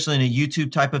things, especially in a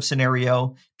YouTube type of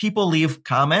scenario, people leave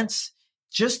comments.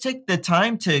 Just take the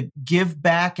time to give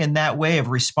back in that way of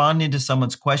responding to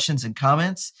someone's questions and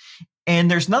comments. And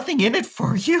there's nothing in it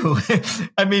for you.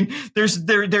 I mean,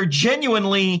 there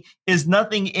genuinely is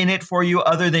nothing in it for you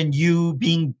other than you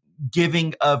being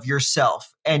giving of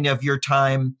yourself and of your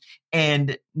time.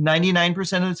 And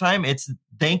 99% of the time, it's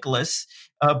thankless.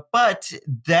 But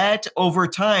that over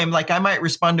time, like I might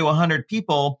respond to 100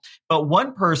 people, but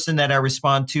one person that I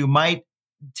respond to might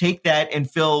take that and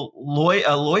feel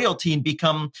loyalty and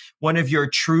become one of your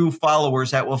true followers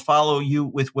that will follow you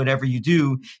with whatever you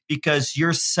do because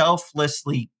you're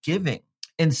selflessly giving.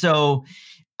 And so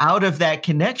out of that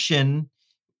connection,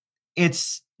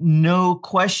 it's no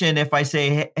question if I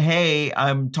say, hey,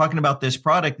 I'm talking about this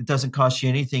product, it doesn't cost you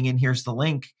anything, and here's the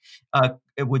link.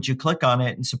 Would you click on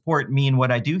it and support me and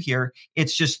what I do here?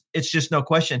 It's just no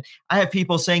question. I have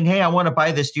people saying, hey, I want to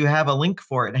buy this. Do you have a link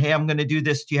for it? Hey, I'm going to do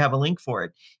this. Do you have a link for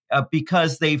it?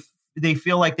 Because they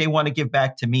feel like they want to give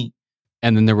back to me.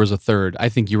 And then there was a third. I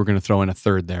think you were going to throw in a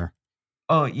third there.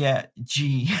 Oh, yeah.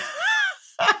 Gee.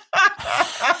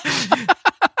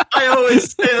 I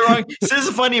always say the wrong. This is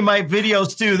funny in my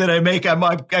videos too that I make. I'm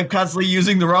constantly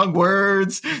using the wrong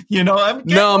words. You know,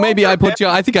 no. Maybe I put you.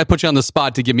 I think I put you on the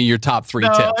spot to give me your top 3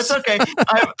 tips. No, it's okay.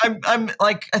 I'm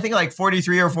like I think like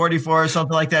 43 or 44 or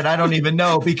something like that. I don't even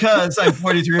know because I'm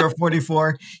 43 or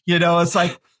 44. You know, it's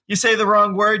like you say the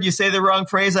wrong word, you say the wrong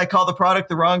phrase. I call the product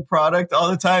the wrong product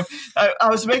all the time. I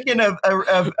was making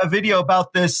a video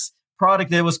about this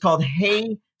product that was called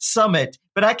Hey Summit,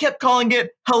 but I kept calling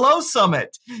it Hello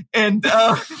Summit. And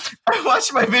I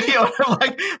watched my video and I'm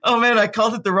like, oh man, I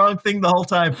called it the wrong thing the whole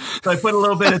time. So I put a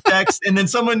little bit of text and then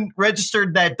someone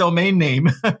registered that domain name,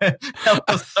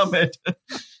 Hello Summit.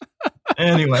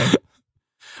 Anyway.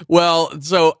 Well,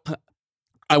 so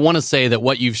I want to say that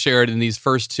what you've shared in these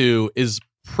first 2 is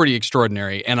pretty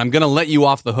extraordinary. And I'm going to let you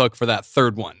off the hook for that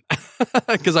third one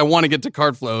because I want to get to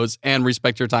cart flows and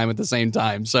respect your time at the same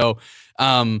time. So,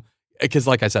 because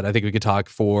like I said, I think we could talk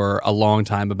for a long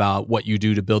time about what you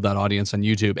do to build that audience on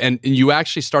YouTube. And you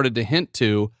actually started to hint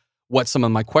to what some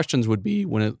of my questions would be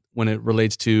when it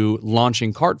relates to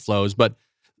launching cart flows. But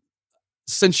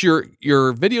since your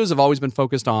videos have always been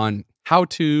focused on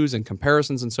how-tos and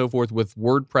comparisons and so forth with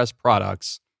WordPress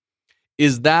products,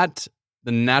 is that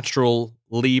the natural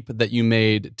leap that you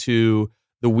made to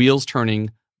the wheels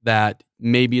turning that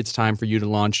maybe it's time for you to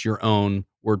launch your own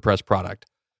WordPress product?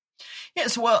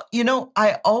 Yes, well, you know,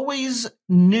 I always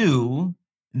knew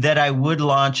that I would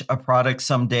launch a product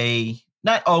someday.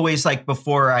 Not always like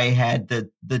before I had the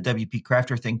WP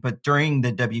Crafter thing, but during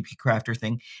the WP Crafter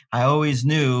thing, I always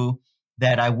knew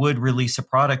that I would release a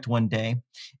product one day.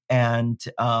 And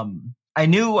I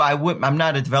knew I'm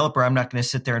not a developer. I'm not going to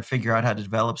sit there and figure out how to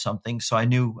develop something. So I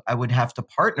knew I would have to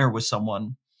partner with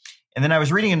someone. And then I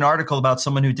was reading an article about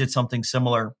someone who did something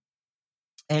similar.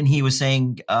 And he was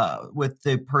saying with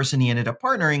the person he ended up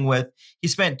partnering with, he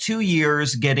spent 2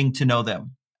 years getting to know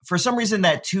them. For some reason,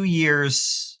 that 2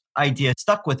 years idea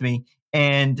stuck with me.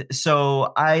 And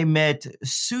so I met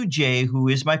Sujay, who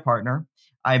is my partner.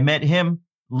 I met him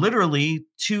literally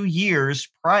 2 years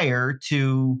prior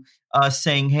to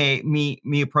saying, hey,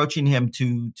 me approaching him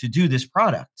to do this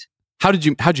product. How'd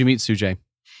you meet Sujay?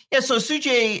 Yeah, so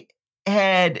Sujay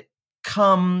had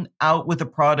come out with a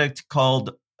product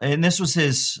called, and this was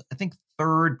his, I think,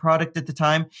 3rd product at the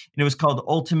time, and it was called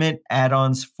Ultimate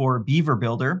Add-ons for Beaver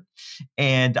Builder.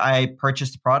 And I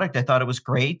purchased the product. I thought it was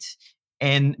great.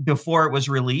 And before it was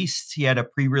released, he had a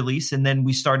pre-release, and then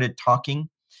we started talking,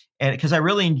 and because I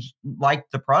really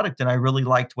liked the product and I really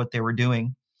liked what they were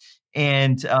doing.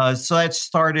 And so that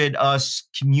started us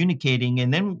communicating.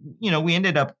 And then, you know, we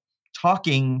ended up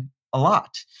talking a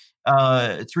lot.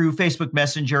 through Facebook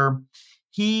Messenger.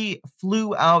 He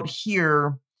flew out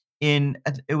here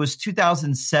it was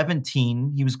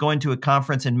 2017. He was going to a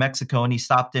conference in Mexico and he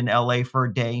stopped in LA for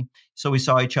a day. So we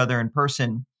saw each other in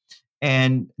person.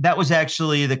 And that was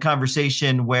actually the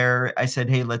conversation where I said,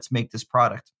 hey, let's make this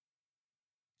product.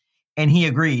 And he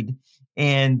agreed.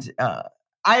 And I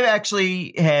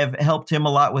actually have helped him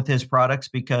a lot with his products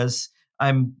because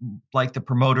I'm like the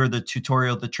promoter, the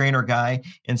tutorial, the trainer guy.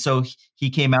 And so he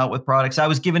came out with products. I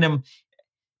was giving him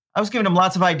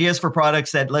lots of ideas for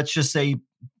products that, let's just say,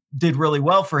 did really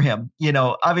well for him.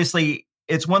 Obviously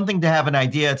it's one thing to have an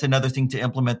idea. It's another thing to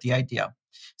implement the idea.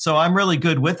 So I'm really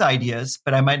good with ideas,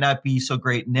 but I might not be so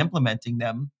great in implementing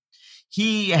them.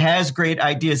 He has great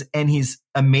ideas and he's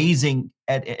amazing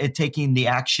at taking the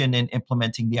action and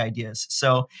implementing the ideas.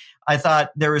 So I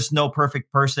thought there is no perfect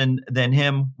person than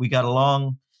him. We got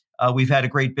along. We've had a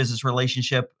great business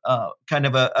relationship, kind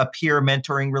of a peer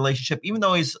mentoring relationship, even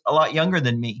though he's a lot younger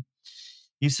than me.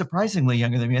 He's surprisingly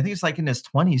younger than me. I think he's like in his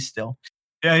 20s still.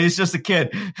 Yeah, he's just a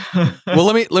kid. Well,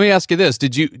 let me ask you this.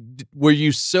 Were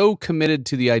you so committed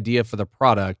to the idea for the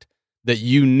product that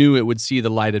you knew it would see the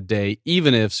light of day,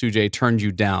 even if Sujay turned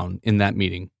you down in that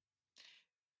meeting?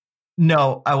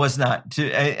 No, I was not.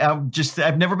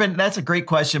 I've never been. That's a great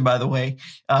question, by the way.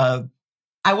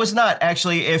 I was not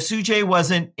actually. If Sujay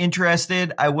wasn't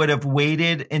interested, I would have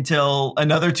waited until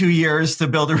another 2 years to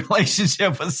build a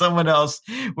relationship with someone else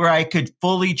where I could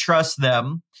fully trust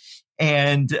them.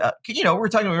 And,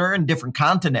 we're in different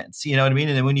continents, you know what I mean?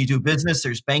 And then when you do business,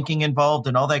 there's banking involved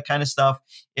and all that kind of stuff.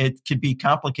 It could be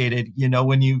complicated,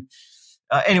 when you,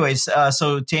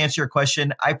 so to answer your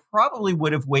question, I probably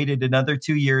would have waited another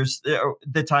 2 years,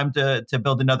 the time to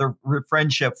build another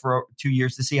friendship for 2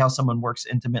 years to see how someone works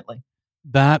intimately.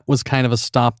 That was kind of a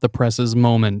stop the presses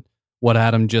moment, what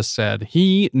Adam just said.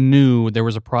 He knew there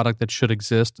was a product that should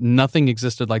exist. Nothing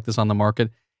existed like this on the market.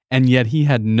 And yet he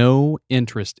had no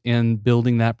interest in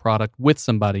building that product with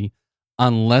somebody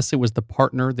unless it was the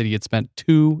partner that he had spent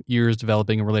 2 years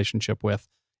developing a relationship with.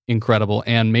 Incredible.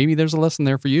 And maybe there's a lesson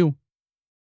there for you.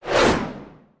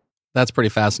 That's pretty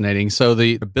fascinating. So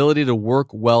the ability to work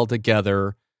well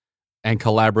together and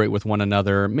collaborate with one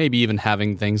another, maybe even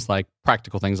having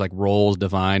practical things like roles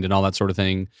defined and all that sort of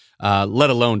thing, let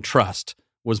alone trust,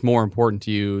 was more important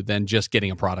to you than just getting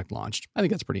a product launched. I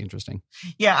think that's pretty interesting.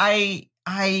 Yeah,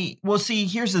 well, see,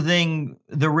 here's the thing.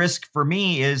 The risk for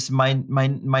me is my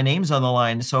name's on the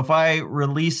line. So if I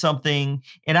release something,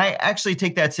 and I actually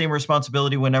take that same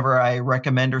responsibility whenever I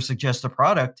recommend or suggest a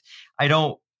product,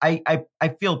 I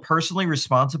feel personally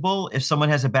responsible if someone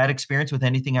has a bad experience with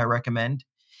anything I recommend.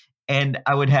 And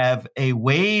I would have a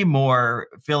way more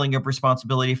feeling of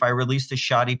responsibility if I released a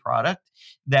shoddy product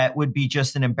that would be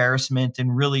just an embarrassment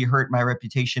and really hurt my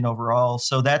reputation overall.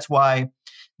 So that's why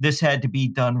this had to be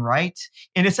done right.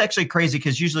 And it's actually crazy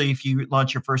because usually if you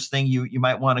launch your first thing, you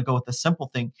might want to go with a simple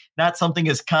thing, not something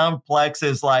as complex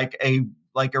as like a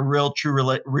real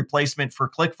true replacement for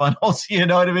ClickFunnels. You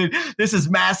know what I mean? This is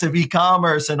massive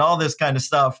e-commerce and all this kind of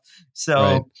stuff.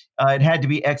 So it had to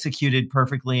be executed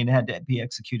perfectly and it had to be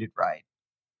executed right.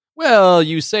 Well,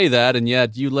 you say that, and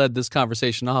yet you led this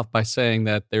conversation off by saying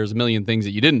that there's a million things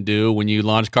that you didn't do when you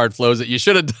launched CardFlows that you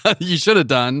should have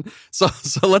done. So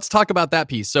let's talk about that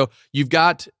piece. So you've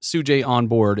got Sujay on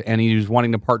board, and he's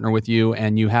wanting to partner with you,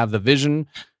 and you have the vision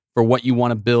for what you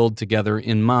want to build together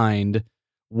in mind.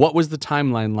 What was the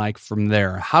timeline like from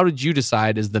there? How did you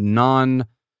decide, as the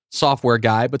non-software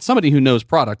guy, but somebody who knows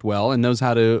product well and knows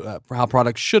how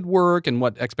products should work and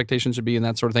what expectations should be and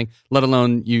that sort of thing, let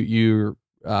alone you're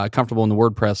comfortable in the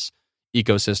WordPress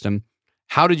ecosystem.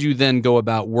 How did you then go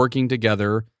about working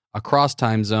together across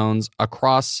time zones,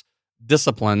 across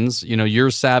disciplines? Your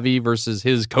savvy versus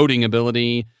his coding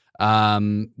ability.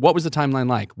 What was the timeline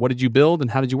like? What did you build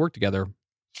and how did you work together?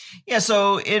 Yeah,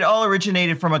 so it all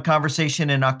originated from a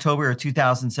conversation in October of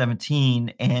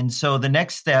 2017. And so the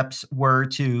next steps were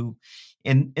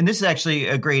and this is actually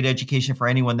a great education for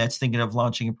anyone that's thinking of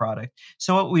launching a product.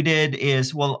 So what we did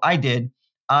is,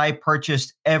 I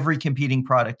purchased every competing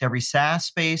product, every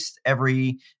SaaS-based,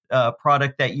 every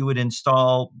product that you would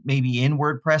install maybe in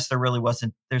WordPress.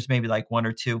 There's maybe like one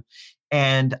or two.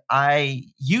 And I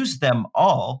used them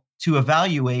all to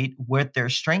evaluate what their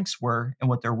strengths were and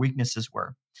what their weaknesses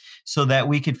were so that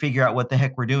we could figure out what the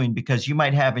heck we're doing. Because you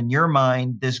might have in your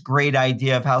mind this great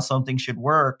idea of how something should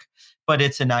work, but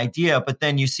it's an idea. But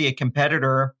then you see a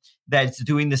competitor that's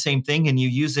doing the same thing and you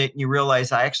use it and you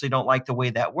realize I actually don't like the way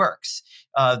that works.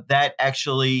 That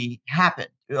actually happened.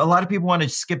 a lot of people want to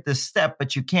skip this step,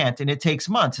 but you can't. And it takes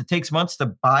months. It takes months to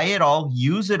buy it all,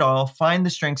 use it all, find the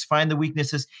strengths, find the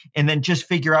weaknesses, and then just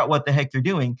figure out what the heck they're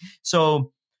doing.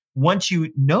 So once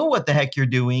you know what the heck you're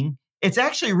doing, it's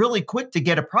actually really quick to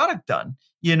get a product done.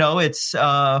 It's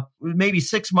maybe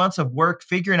 6 months of work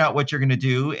figuring out what you're going to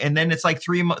do. And then it's like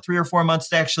 3 or 4 months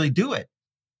to actually do it.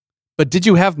 But did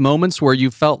you have moments where you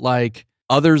felt like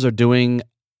others are doing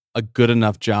a good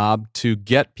enough job to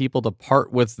get people to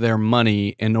part with their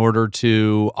money in order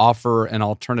to offer an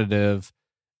alternative?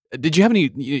 Did you have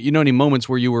any moments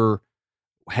where you were,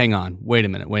 hang on, wait a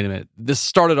minute. This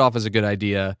started off as a good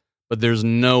idea, but there's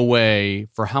no way,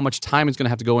 for how much time it's going to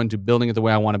have to go into building it the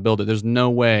way I want to build it, there's no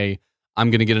way I'm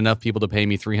going to get enough people to pay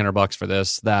me $300 for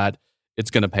this that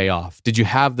it's going to pay off. Did you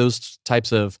have those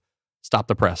types of stop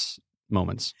the press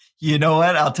moments? You know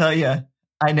what? I'll tell you,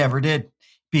 I never did,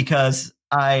 because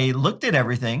I looked at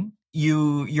everything.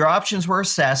 Your options were a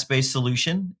SaaS-based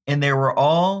solution, and they were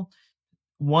all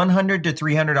 $100 to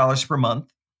 $300 per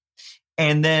month.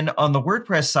 And then on the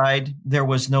WordPress side, there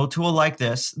was no tool like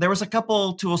this. There was a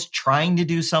couple tools trying to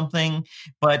do something,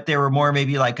 but they were more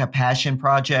maybe like a passion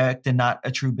project and not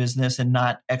a true business, and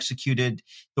not executed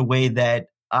the way that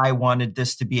I wanted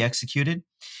this to be executed.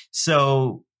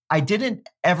 So I didn't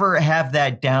ever have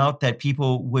that doubt that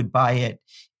people would buy it.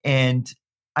 And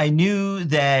I knew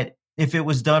that if it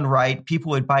was done right,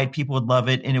 people would buy it, people would love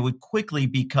it, and it would quickly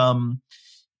become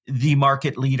the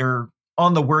market leader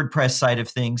on the WordPress side of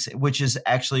things, which is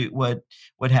actually what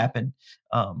happened.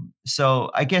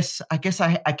 So I guess I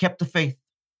kept the faith.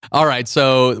 All right.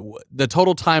 So the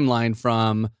total timeline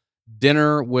from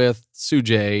dinner with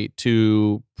Sujay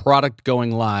to product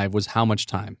going live was how much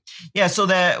time? Yeah, so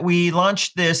that we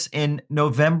launched this in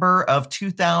November of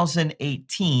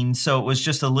 2018. So it was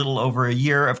just a little over a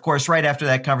year. Of course, right after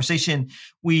that conversation,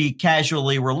 we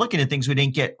casually were looking at things. We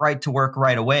didn't get right to work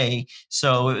right away.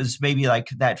 So it was maybe like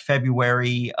that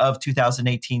February of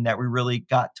 2018 that we really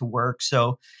got to work.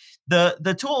 So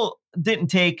the tool didn't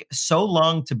take so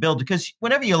long to build, because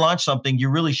whenever you launch something, you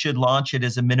really should launch it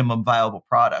as a minimum viable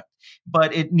product.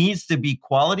 But it needs to be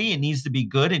quality. It needs to be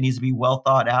good. It needs to be well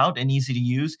thought out and easy to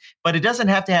use. But it doesn't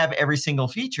have to have every single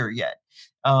feature yet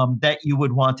that you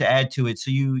would want to add to it.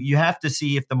 So you have to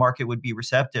see if the market would be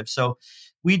receptive. So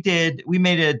we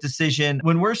made a decision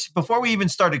before we even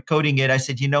started coding it. I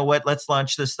said, you know what, let's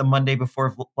launch this the Monday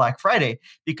before Black Friday,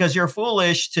 because you're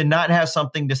foolish to not have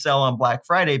something to sell on Black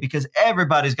Friday, because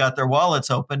everybody's got their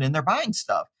wallets open and they're buying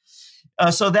stuff.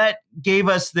 So that gave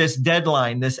us this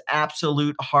deadline, this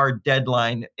absolute hard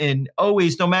deadline. And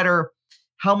always, no matter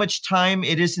how much time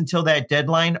it is until that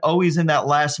deadline, always in that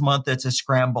last month, it's a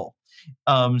scramble.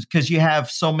 Because you have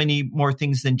so many more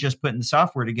things than just putting the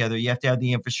software together. You have to have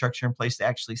the infrastructure in place to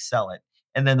actually sell it,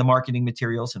 and then the marketing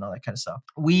materials and all that kind of stuff.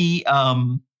 We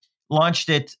launched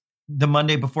it the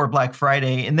Monday before Black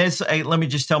Friday. And let me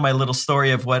just tell my little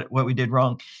story of what we did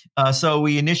wrong. So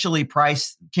we initially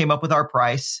came up with our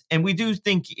price, and we do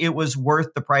think it was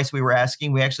worth the price we were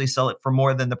asking. We actually sell it for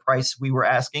more than the price we were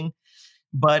asking.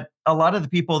 But a lot of the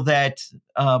people that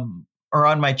are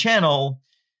on my channel,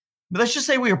 let's just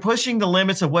say we were pushing the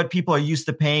limits of what people are used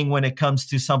to paying when it comes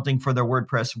to something for their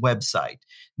WordPress website.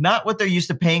 Not what they're used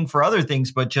to paying for other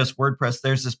things, but just WordPress.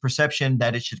 There's this perception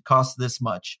that it should cost this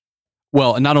much.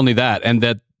 Well, and not only that, and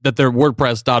that their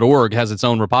WordPress.org has its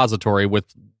own repository with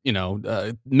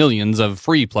millions of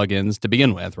free plugins to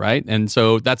begin with, right? And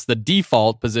so that's the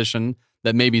default position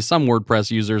that maybe some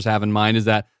WordPress users have in mind, is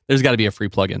that there's got to be a free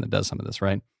plugin that does some of this,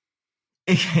 right?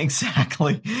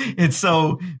 Exactly. And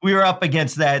so we were up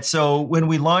against that. So when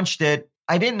we launched it,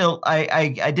 I didn't know, I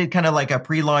did kind of like a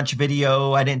pre-launch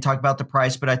video. I didn't talk about the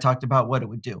price, but I talked about what it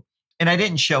would do. And I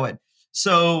didn't show it.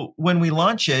 So when we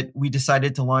launch it, we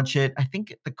decided to launch it. I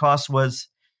think the cost was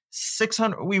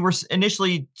 $600. We were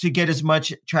initially, to get as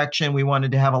much traction, we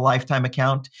wanted to have a lifetime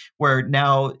account, where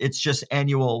now it's just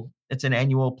annual. It's an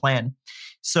annual plan.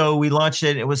 So we launched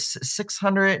it. It was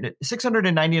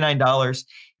 $699.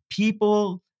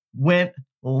 People went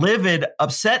livid,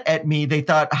 upset at me. They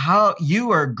thought, how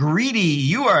you are greedy.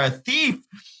 You are a thief.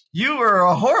 You are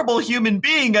a horrible human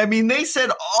being. I mean, they said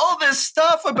all this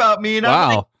stuff about me. And wow.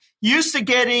 I'm like, used to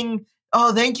getting,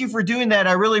 oh, thank you for doing that.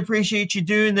 I really appreciate you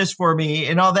doing this for me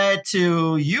and all that,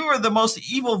 to you are the most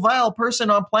evil, vile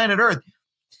person on planet Earth.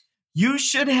 You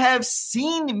should have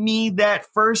seen me that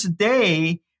first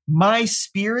day. My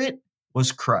spirit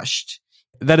was crushed.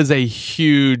 That is a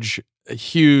huge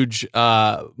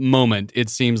moment. It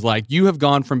seems like you have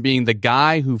gone from being the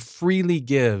guy who freely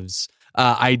gives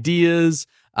ideas,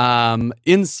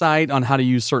 insight on how to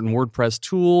use certain WordPress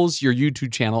tools. Your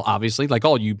YouTube channel, obviously, like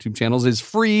all YouTube channels, is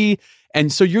free.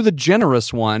 And so you're the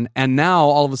generous one. And now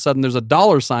all of a sudden there's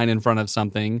a $sign in front of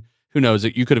something. Who knows?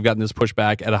 You could have gotten this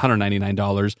pushback at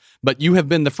 $199, but you have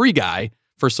been the free guy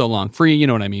for so long. Free, you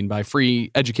know what I mean by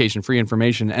free education, free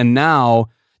information. And now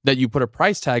that you put a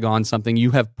price tag on something,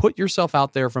 you have put yourself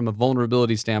out there from a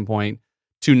vulnerability standpoint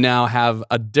to now have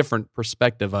a different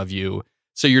perspective of you.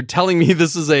 So you're telling me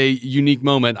this is a unique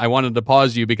moment. I wanted to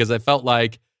pause you because I felt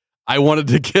like I wanted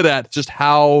to get at just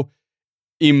how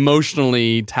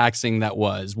emotionally taxing that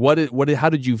was. How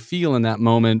did you feel in that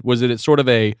moment? Was it sort of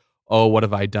a, oh, what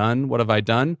have I done? What have I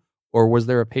done? Or was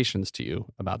there a patience to you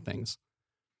about things?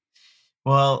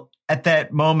 Well, at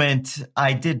that moment,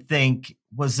 I did think,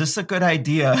 was this a good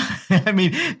idea? I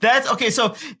mean, that's okay.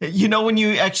 So, when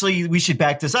we should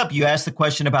back this up. You asked the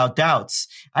question about doubts.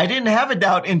 I didn't have a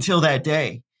doubt until that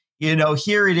day.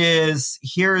 Here it is.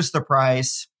 Here's the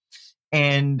price.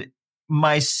 And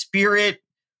my spirit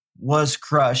was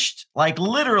crushed, like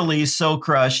literally so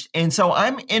crushed. And so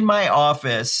I'm in my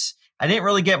office. I didn't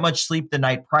really get much sleep the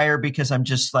night prior because I'm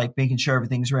just like making sure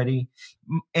everything's ready.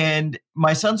 And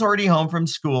my son's already home from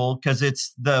school because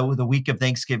it's the week of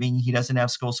Thanksgiving. He doesn't have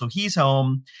school, so he's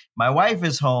home. My wife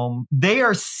is home. They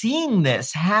are seeing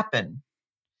this happen.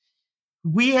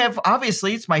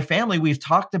 Obviously, it's my family. We've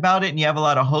talked about it, and you have a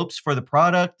lot of hopes for the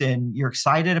product, and you're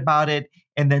excited about it.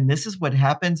 And then this is what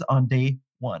happens on day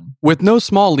one. With no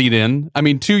small lead in. I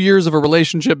mean, 2 years of a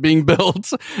relationship being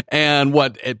built and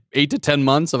 8 to 10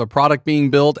 months of a product being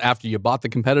built after you bought the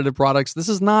competitive products. This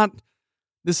is not,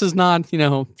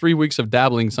 3 weeks of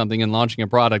dabbling something and launching a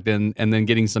product and then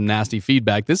getting some nasty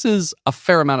feedback. This is a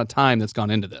fair amount of time that's gone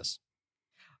into this.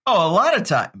 Oh, a lot of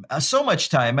time. So much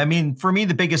time. I mean, for me,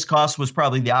 the biggest cost was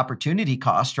probably the opportunity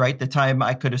cost, right? The time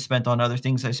I could have spent on other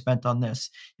things I spent on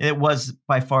this. It was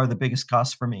by far the biggest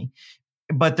cost for me.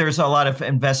 But there's a lot of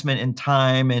investment in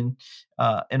time and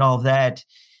all of that.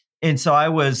 And so I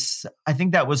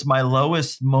think that was my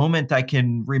lowest moment I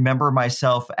can remember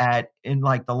myself at in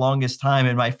like the longest time.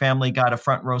 And my family got a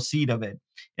front row seat of it.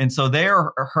 And so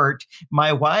they're hurt.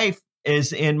 My wife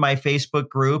is in my Facebook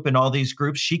group and all these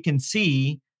groups. She can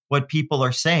see what people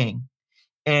are saying.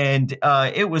 And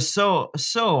it was so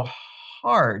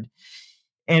hard.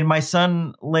 And my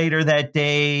son later that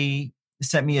day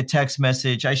sent me a text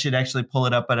message. I should actually pull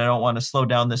it up, but I don't want to slow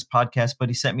down this podcast. But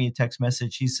he sent me a text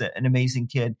message. He's an amazing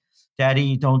kid.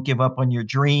 Daddy, don't give up on your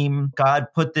dream. God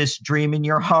put this dream in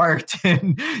your heart,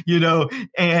 and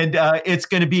it's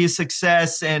going to be a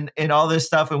success, and all this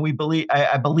stuff. And we believe,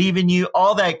 I believe in you.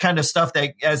 All that kind of stuff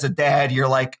that, as a dad, you're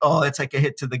like, oh, it's like a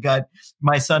hit to the gut.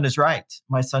 My son is right.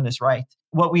 My son is right.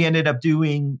 What we ended up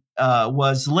doing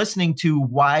was listening to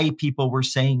why people were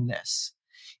saying this.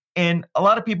 And a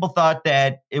lot of people thought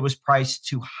that it was priced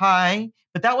too high,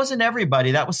 but that wasn't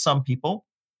everybody. That was some people.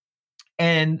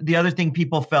 And the other thing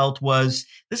people felt was,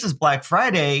 this is Black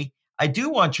Friday. I do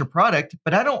want your product,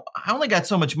 but I only got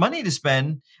so much money to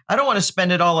spend. I don't want to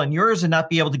spend it all on yours and not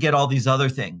be able to get all these other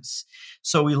things.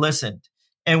 So we listened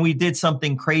and we did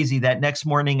something crazy. That next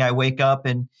morning I wake up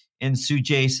and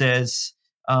Sujay says,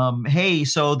 hey,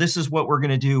 so this is what we're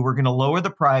going to do. We're going to lower the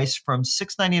price from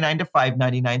 $6.99 to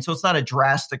 $5.99. So it's not a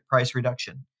drastic price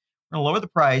reduction. We're going to lower the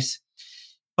price,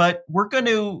 but we're going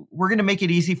to make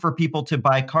it easy for people to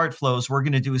buy cart flows. We're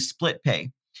going to do a split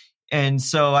pay. And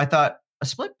so I thought, a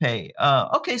split pay.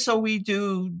 Okay, so we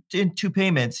do in 2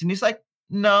 payments. And he's like,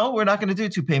 no, we're not going to do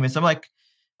 2 payments. I'm like,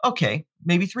 okay,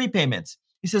 maybe 3 payments.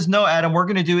 He says, no, Adam, we're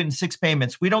going to do it in 6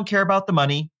 payments. We don't care about the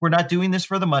money. We're not doing this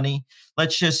for the money.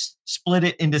 Let's just split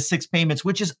it into 6 payments,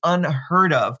 which is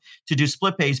unheard of to do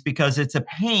split pays because it's a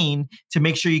pain to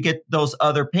make sure you get those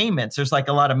other payments. There's like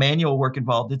a lot of manual work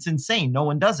involved. It's insane. No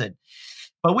one does it.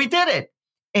 But we did it.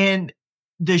 And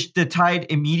the tide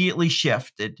immediately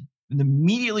shifted.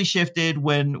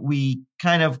 When we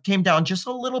kind of came down just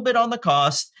a little bit on the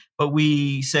cost, but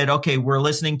we said, okay, we're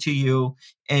listening to you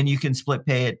and you can split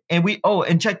pay it.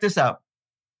 And check this out.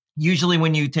 Usually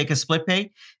when you take a split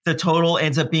pay, the total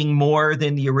ends up being more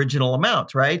than the original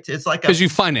amount, right? It's like because you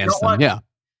finance them. Yeah.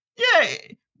 Yeah.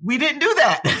 We didn't do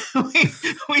that.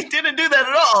 we didn't do that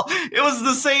at all. It was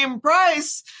the same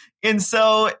price. And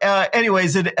so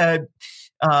anyways,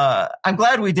 I'm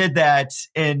glad we did that,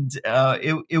 and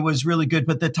it was really good.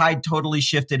 But the tide totally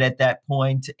shifted at that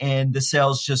point, and the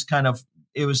sales just kind of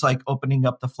it was like opening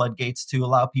up the floodgates to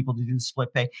allow people to do the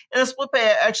split pay. And the split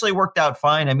pay actually worked out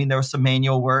fine. I mean, there was some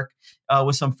manual work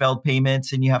with some failed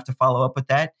payments, and you have to follow up with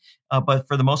that. But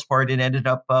for the most part, it ended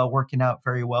up working out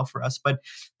very well for us. But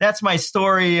that's my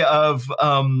story of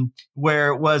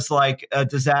where it was like a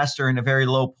disaster and a very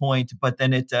low point, but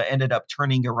then it ended up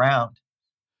turning around.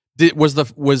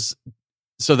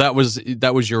 So that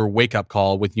was your wake up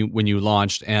call with you when you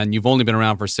launched, and you've only been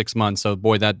around for 6 months. So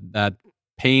boy, that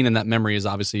pain and that memory is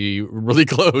obviously really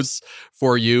close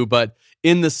for you. But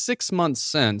in the 6 months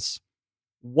since,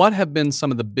 what have been some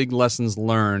of the big lessons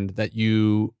learned that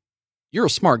you're a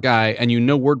smart guy and you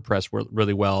know WordPress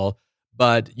really well,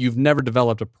 but you've never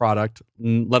developed a product,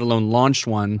 let alone launched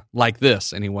one like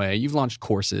this anyway. You've launched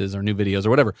courses or new videos or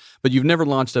whatever, but you've never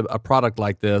launched a product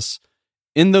like this.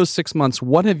 In those 6 months,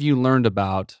 what have you learned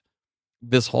about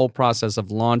this whole process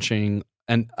of launching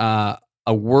a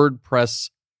WordPress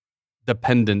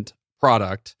dependent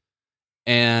product,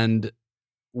 and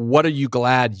what are you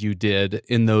glad you did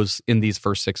in these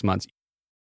first 6 months?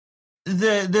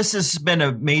 This has been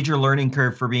a major learning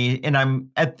curve for me, and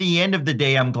I'm at the end of the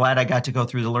day, I'm glad I got to go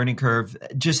through the learning curve.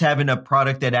 Just having a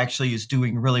product that actually is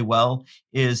doing really well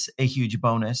is a huge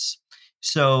bonus.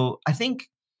 So I think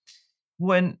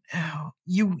when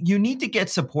you need to get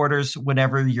supporters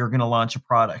whenever you're going to launch a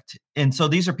product. And so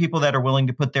these are people that are willing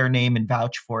to put their name and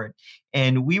vouch for it.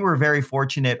 And we were very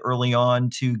fortunate early on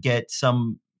to get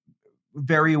some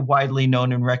very widely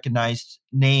known and recognized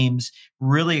names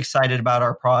really excited about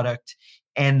our product,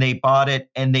 and they bought it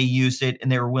and they used it,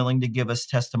 and they were willing to give us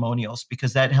testimonials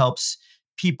because that helps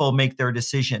people make their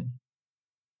decision.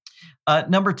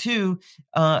 Number two,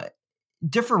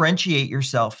 differentiate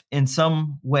yourself in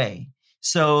some way.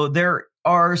 So there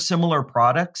are similar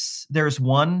products. There's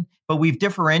one, but we've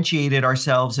differentiated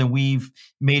ourselves and we've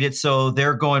made it so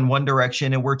they're going one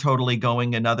direction and we're totally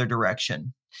going another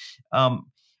direction.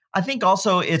 I think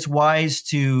also it's wise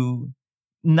to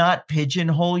not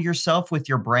pigeonhole yourself with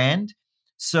your brand.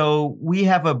 So we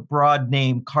have a broad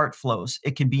name, CartFlows.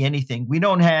 It can be anything. We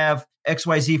don't have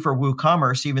XYZ for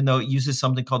WooCommerce, even though it uses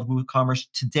something called WooCommerce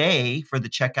today for the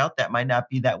checkout. That might not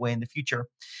be that way in the future.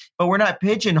 But we're not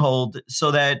pigeonholed so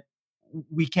that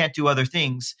we can't do other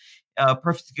things.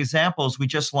 Perfect examples, we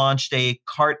just launched a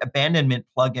cart abandonment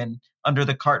plugin under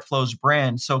the CartFlows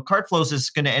brand. So CartFlows is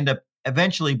going to end up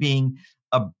eventually being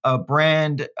a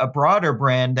brand, a broader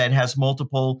brand that has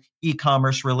multiple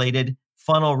e-commerce related,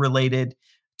 funnel related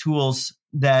tools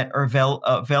that are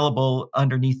available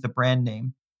underneath the brand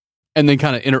name. And they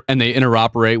kind of they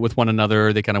interoperate with one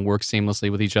another. They kind of work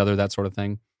seamlessly with each other, that sort of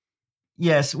thing.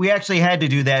 Yes, we actually had to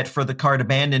do that for the cart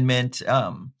abandonment.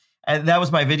 And that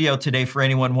was my video today for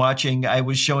anyone watching. I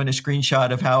was showing a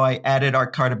screenshot of how I added our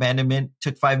cart abandonment.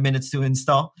 Took 5 minutes to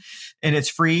install, and it's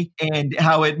free, and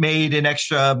how it made an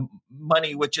extra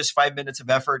money with just 5 minutes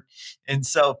of effort. And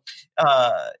so,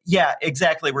 yeah,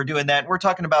 exactly. We're doing that. We're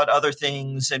talking about other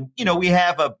things, and we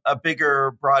have a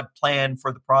bigger, broad plan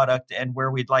for the product and where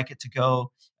we'd like it to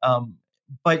go.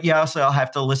 But yeah, also I'll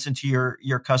have to listen to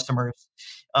your customers.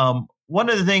 One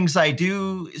of the things I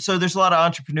do, so there's a lot of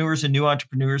entrepreneurs and new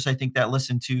entrepreneurs, I think, that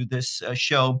listen to this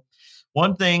show.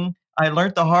 One thing I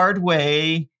learned the hard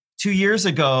way 2 years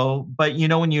ago, but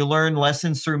when you learn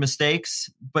lessons through mistakes,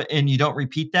 and you don't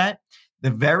repeat that,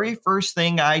 the very first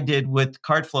thing I did with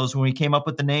CartFlows when we came up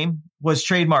with the name was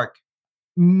trademark.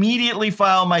 Immediately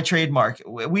file my trademark.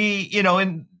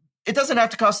 And it doesn't have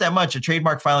to cost that much. A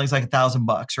trademark filing is like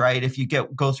 $1,000, right? If you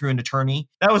go through an attorney.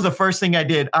 That was the first thing I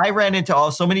did. I ran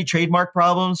into so many trademark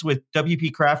problems with WP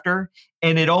Crafter,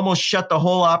 and it almost shut the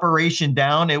whole operation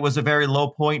down. It was a very low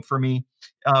point for me,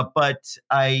 but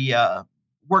I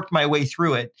worked my way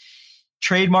through it.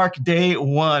 Trademark day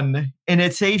one, and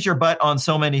it saves your butt on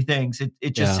so many things.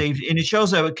 It just saves, and it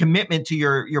shows a commitment to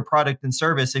your product and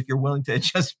service if you're willing to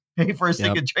just pay for a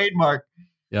second trademark.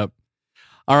 Yep.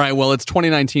 All right. Well, it's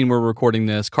 2019. We're recording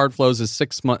this. CartFlows is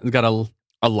 6 months. Got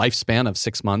a lifespan of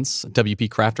 6 months. WP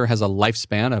Crafter has a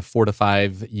lifespan of 4 to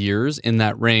 5 years, in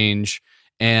that range.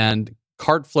 And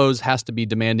CartFlows has to be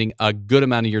demanding a good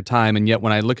amount of your time. And yet,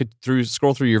 when I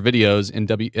scroll through your videos in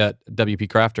WP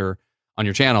Crafter on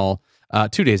your channel,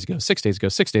 2 days ago, 6 days ago,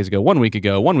 6 days ago, 1 week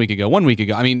ago, 1 week ago, 1 week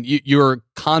ago. I mean, you're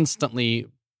constantly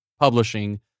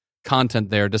publishing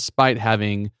content there, despite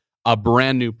having a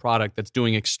brand new product that's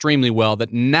doing extremely well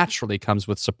that naturally comes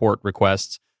with support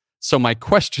requests. So my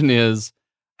question is,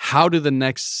 how do the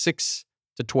next 6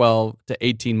 to 12 to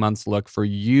 18 months look for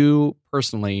you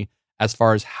personally, as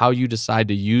far as how you decide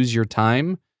to use your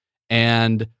time?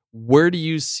 And where do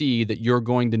you see that you're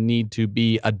going to need to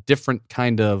be a different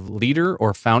kind of leader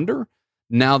or founder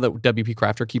now that WP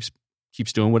Crafter keeps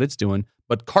keeps doing what it's doing,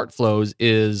 but CartFlows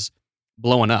is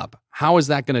blowing up. How is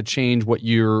that going to change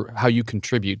how you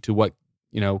contribute to what,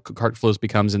 CartFlows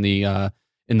becomes in the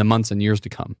months and years to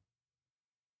come?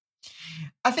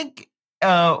 I think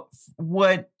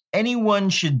what anyone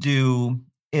should do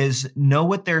is know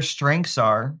what their strengths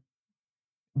are,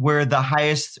 where the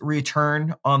highest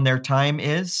return on their time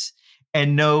is,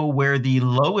 and know where the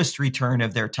lowest return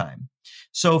of their time.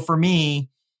 So for me,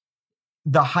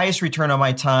 the highest return on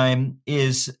my time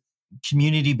is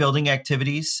community building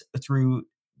activities through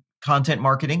content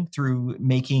marketing, through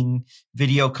making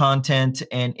video content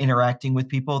and interacting with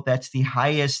people. That's the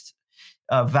highest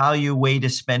value way to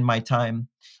spend my time.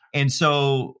 And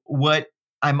so what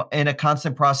I'm in a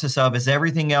constant process of is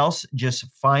everything else, just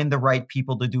find the right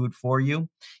people to do it for you.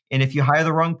 And if you hire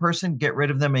the wrong person, get rid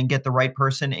of them and get the right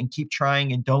person and keep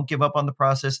trying and don't give up on the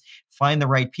process. Find the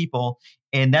right people.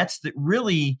 And that's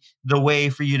really the way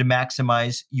for you to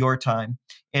maximize your time.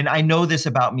 And I know this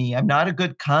about me. I'm not a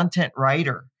good content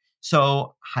writer.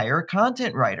 So hire a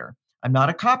content writer. I'm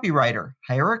not a copywriter.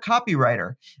 Hire a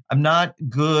copywriter. I'm not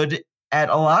good at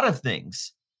a lot of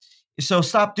things. So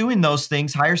stop doing those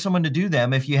things, hire someone to do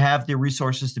them if you have the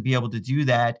resources to be able to do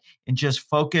that, and just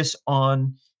focus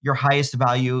on your highest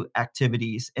value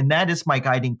activities. And that is my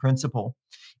guiding principle.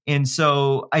 And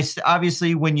so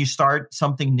obviously when you start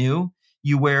something new,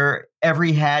 you wear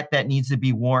every hat that needs to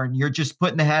be worn. You're just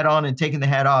putting the hat on and taking the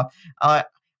hat off.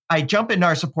 I jump into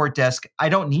our support desk. I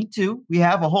don't need to. We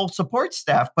have a whole support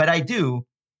staff, but I do.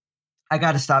 I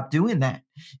got to stop doing that,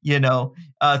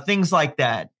 things like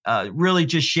that, really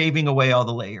just shaving away all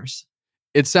the layers.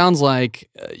 It sounds like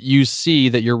you see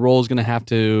that your role is going to have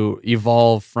to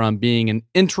evolve from being an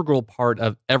integral part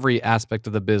of every aspect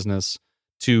of the business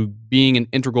to being an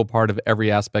integral part of every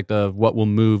aspect of what will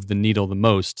move the needle the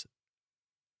most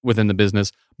within the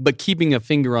business, but keeping a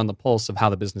finger on the pulse of how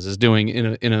the business is doing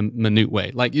in a minute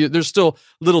way. Like there's still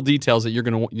little details that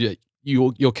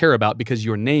you'll care about because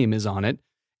your name is on it.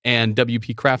 And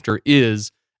WP Crafter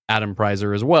is Adam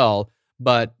Preiser as well.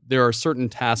 But there are certain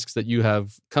tasks that you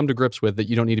have come to grips with that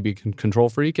you don't need to be control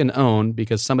freak and own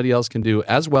because somebody else can do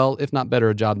as well, if not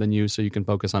better, a job than you, so you can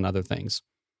focus on other things.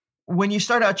 When you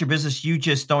start out your business, you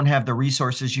just don't have the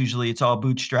resources. Usually it's all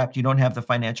bootstrapped. You don't have the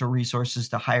financial resources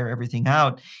to hire everything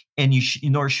out, and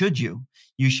nor should you.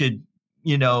 You should,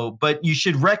 but you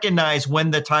should recognize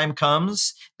when the time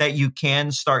comes that you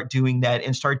can start doing that,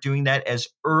 and start doing that as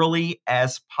early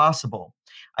as possible.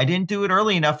 I didn't do it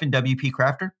early enough in WP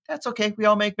Crafter. That's okay. We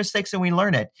all make mistakes and we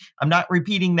learn it. I'm not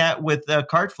repeating that with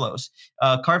CartFlows.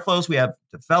 CartFlows, we have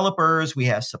developers, we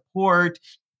have support,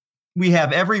 we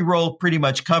have every role pretty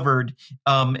much covered,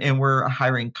 and we're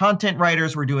hiring content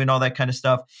writers. We're doing all that kind of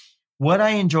stuff. What I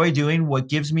enjoy doing, what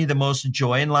gives me the most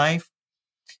joy in life,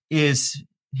 is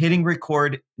hitting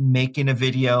record, making a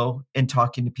video, and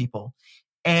talking to people.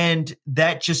 And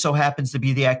that just so happens to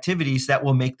be the activities that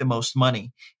will make the most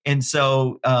money. And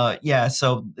so,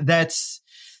 so that's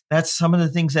some of the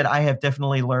things that I have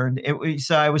definitely learned.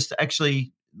 So I was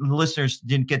actually, the listeners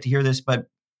didn't get to hear this, but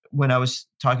when I was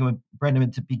talking with Brendan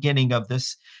at the beginning of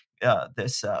this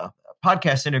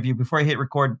podcast interview, before I hit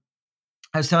record,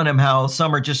 I was telling him how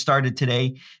summer just started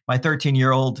today. My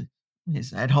 13-year-old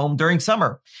is at home during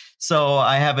summer. So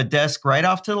I have a desk right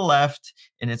off to the left,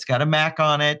 and it's got a Mac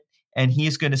on it. And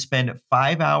he's going to spend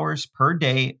 5 hours per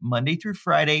day, Monday through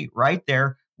Friday, right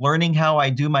there, learning how I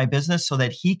do my business so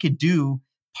that he could do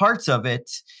parts of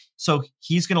it. So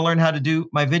he's going to learn how to do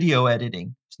my video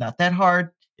editing. It's not that hard.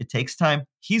 It takes time.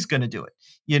 He's going to do it.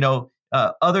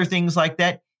 Other things like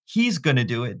that, he's going to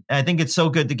do it. And I think it's so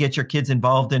good to get your kids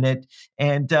involved in it.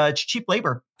 And it's cheap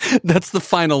labor. That's the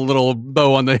final little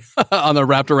bow on the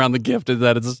wrapped around the gift, is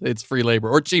that it's free labor,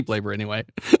 or cheap labor anyway.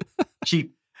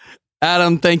 Cheap.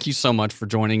 Adam, thank you so much for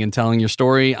joining and telling your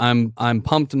story. I'm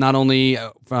pumped not only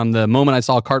from the moment I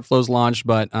saw CartFlows launch,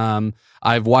 but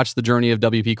I've watched the journey of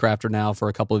WP Crafter now for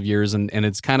a couple of years, and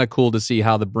it's kind of cool to see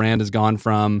how the brand has gone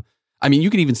from, you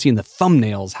can even see in the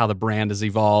thumbnails how the brand has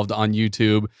evolved on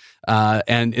YouTube,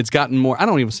 and it's gotten more, I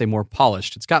don't even say more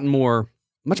polished, it's gotten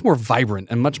much more vibrant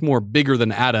and much more bigger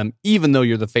than Adam, even though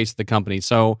you're the face of the company.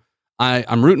 So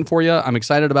I'm rooting for you. I'm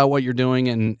excited about what you're doing,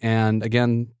 and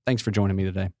again, thanks for joining me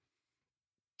today.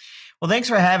 Well, thanks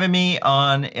for having me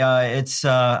on.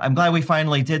 I'm glad we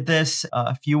finally did this.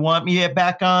 If you want me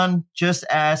back on, just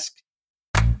ask.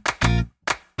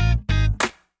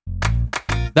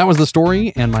 That was the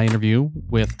story and my interview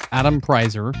with Adam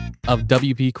Preiser of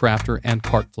WP Crafter and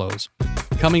CartFlows.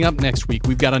 Coming up next week,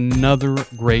 we've got another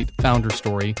great founder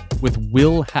story with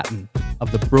Will Hatton of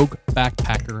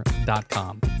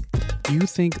thebrokebackpacker.com. Do you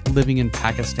think living in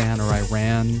Pakistan or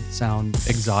Iran sound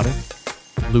exotic?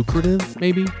 lucrative,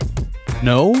 maybe?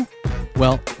 No?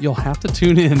 Well, you'll have to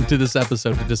tune in to this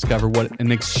episode to discover what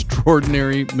an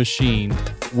extraordinary machine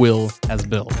Will has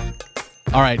built.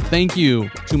 All right, thank you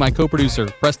to my co-producer,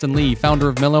 Preston Lee, founder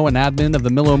of Millo and admin of the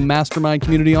Millo Mastermind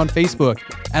community on Facebook,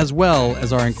 as well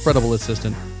as our incredible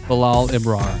assistant, Bilal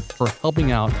Ibrar, for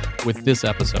helping out with this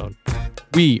episode.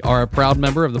 We are a proud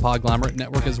member of the Podglomerate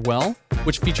Network as well,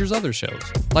 which features other shows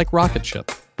like Rocket Ship,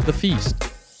 The Feast,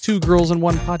 Two Girls in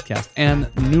One Podcast, and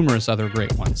numerous other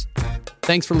great ones.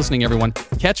 Thanks for listening, everyone.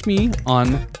 Catch me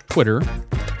on Twitter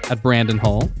at Brandon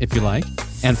Hull, if you like,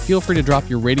 and feel free to drop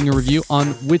your rating or review on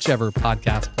whichever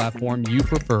podcast platform you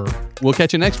prefer. We'll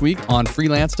catch you next week on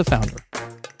Freelance to Founder.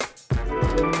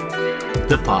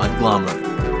 The Podglomerate,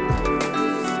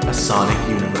 a sonic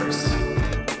universe.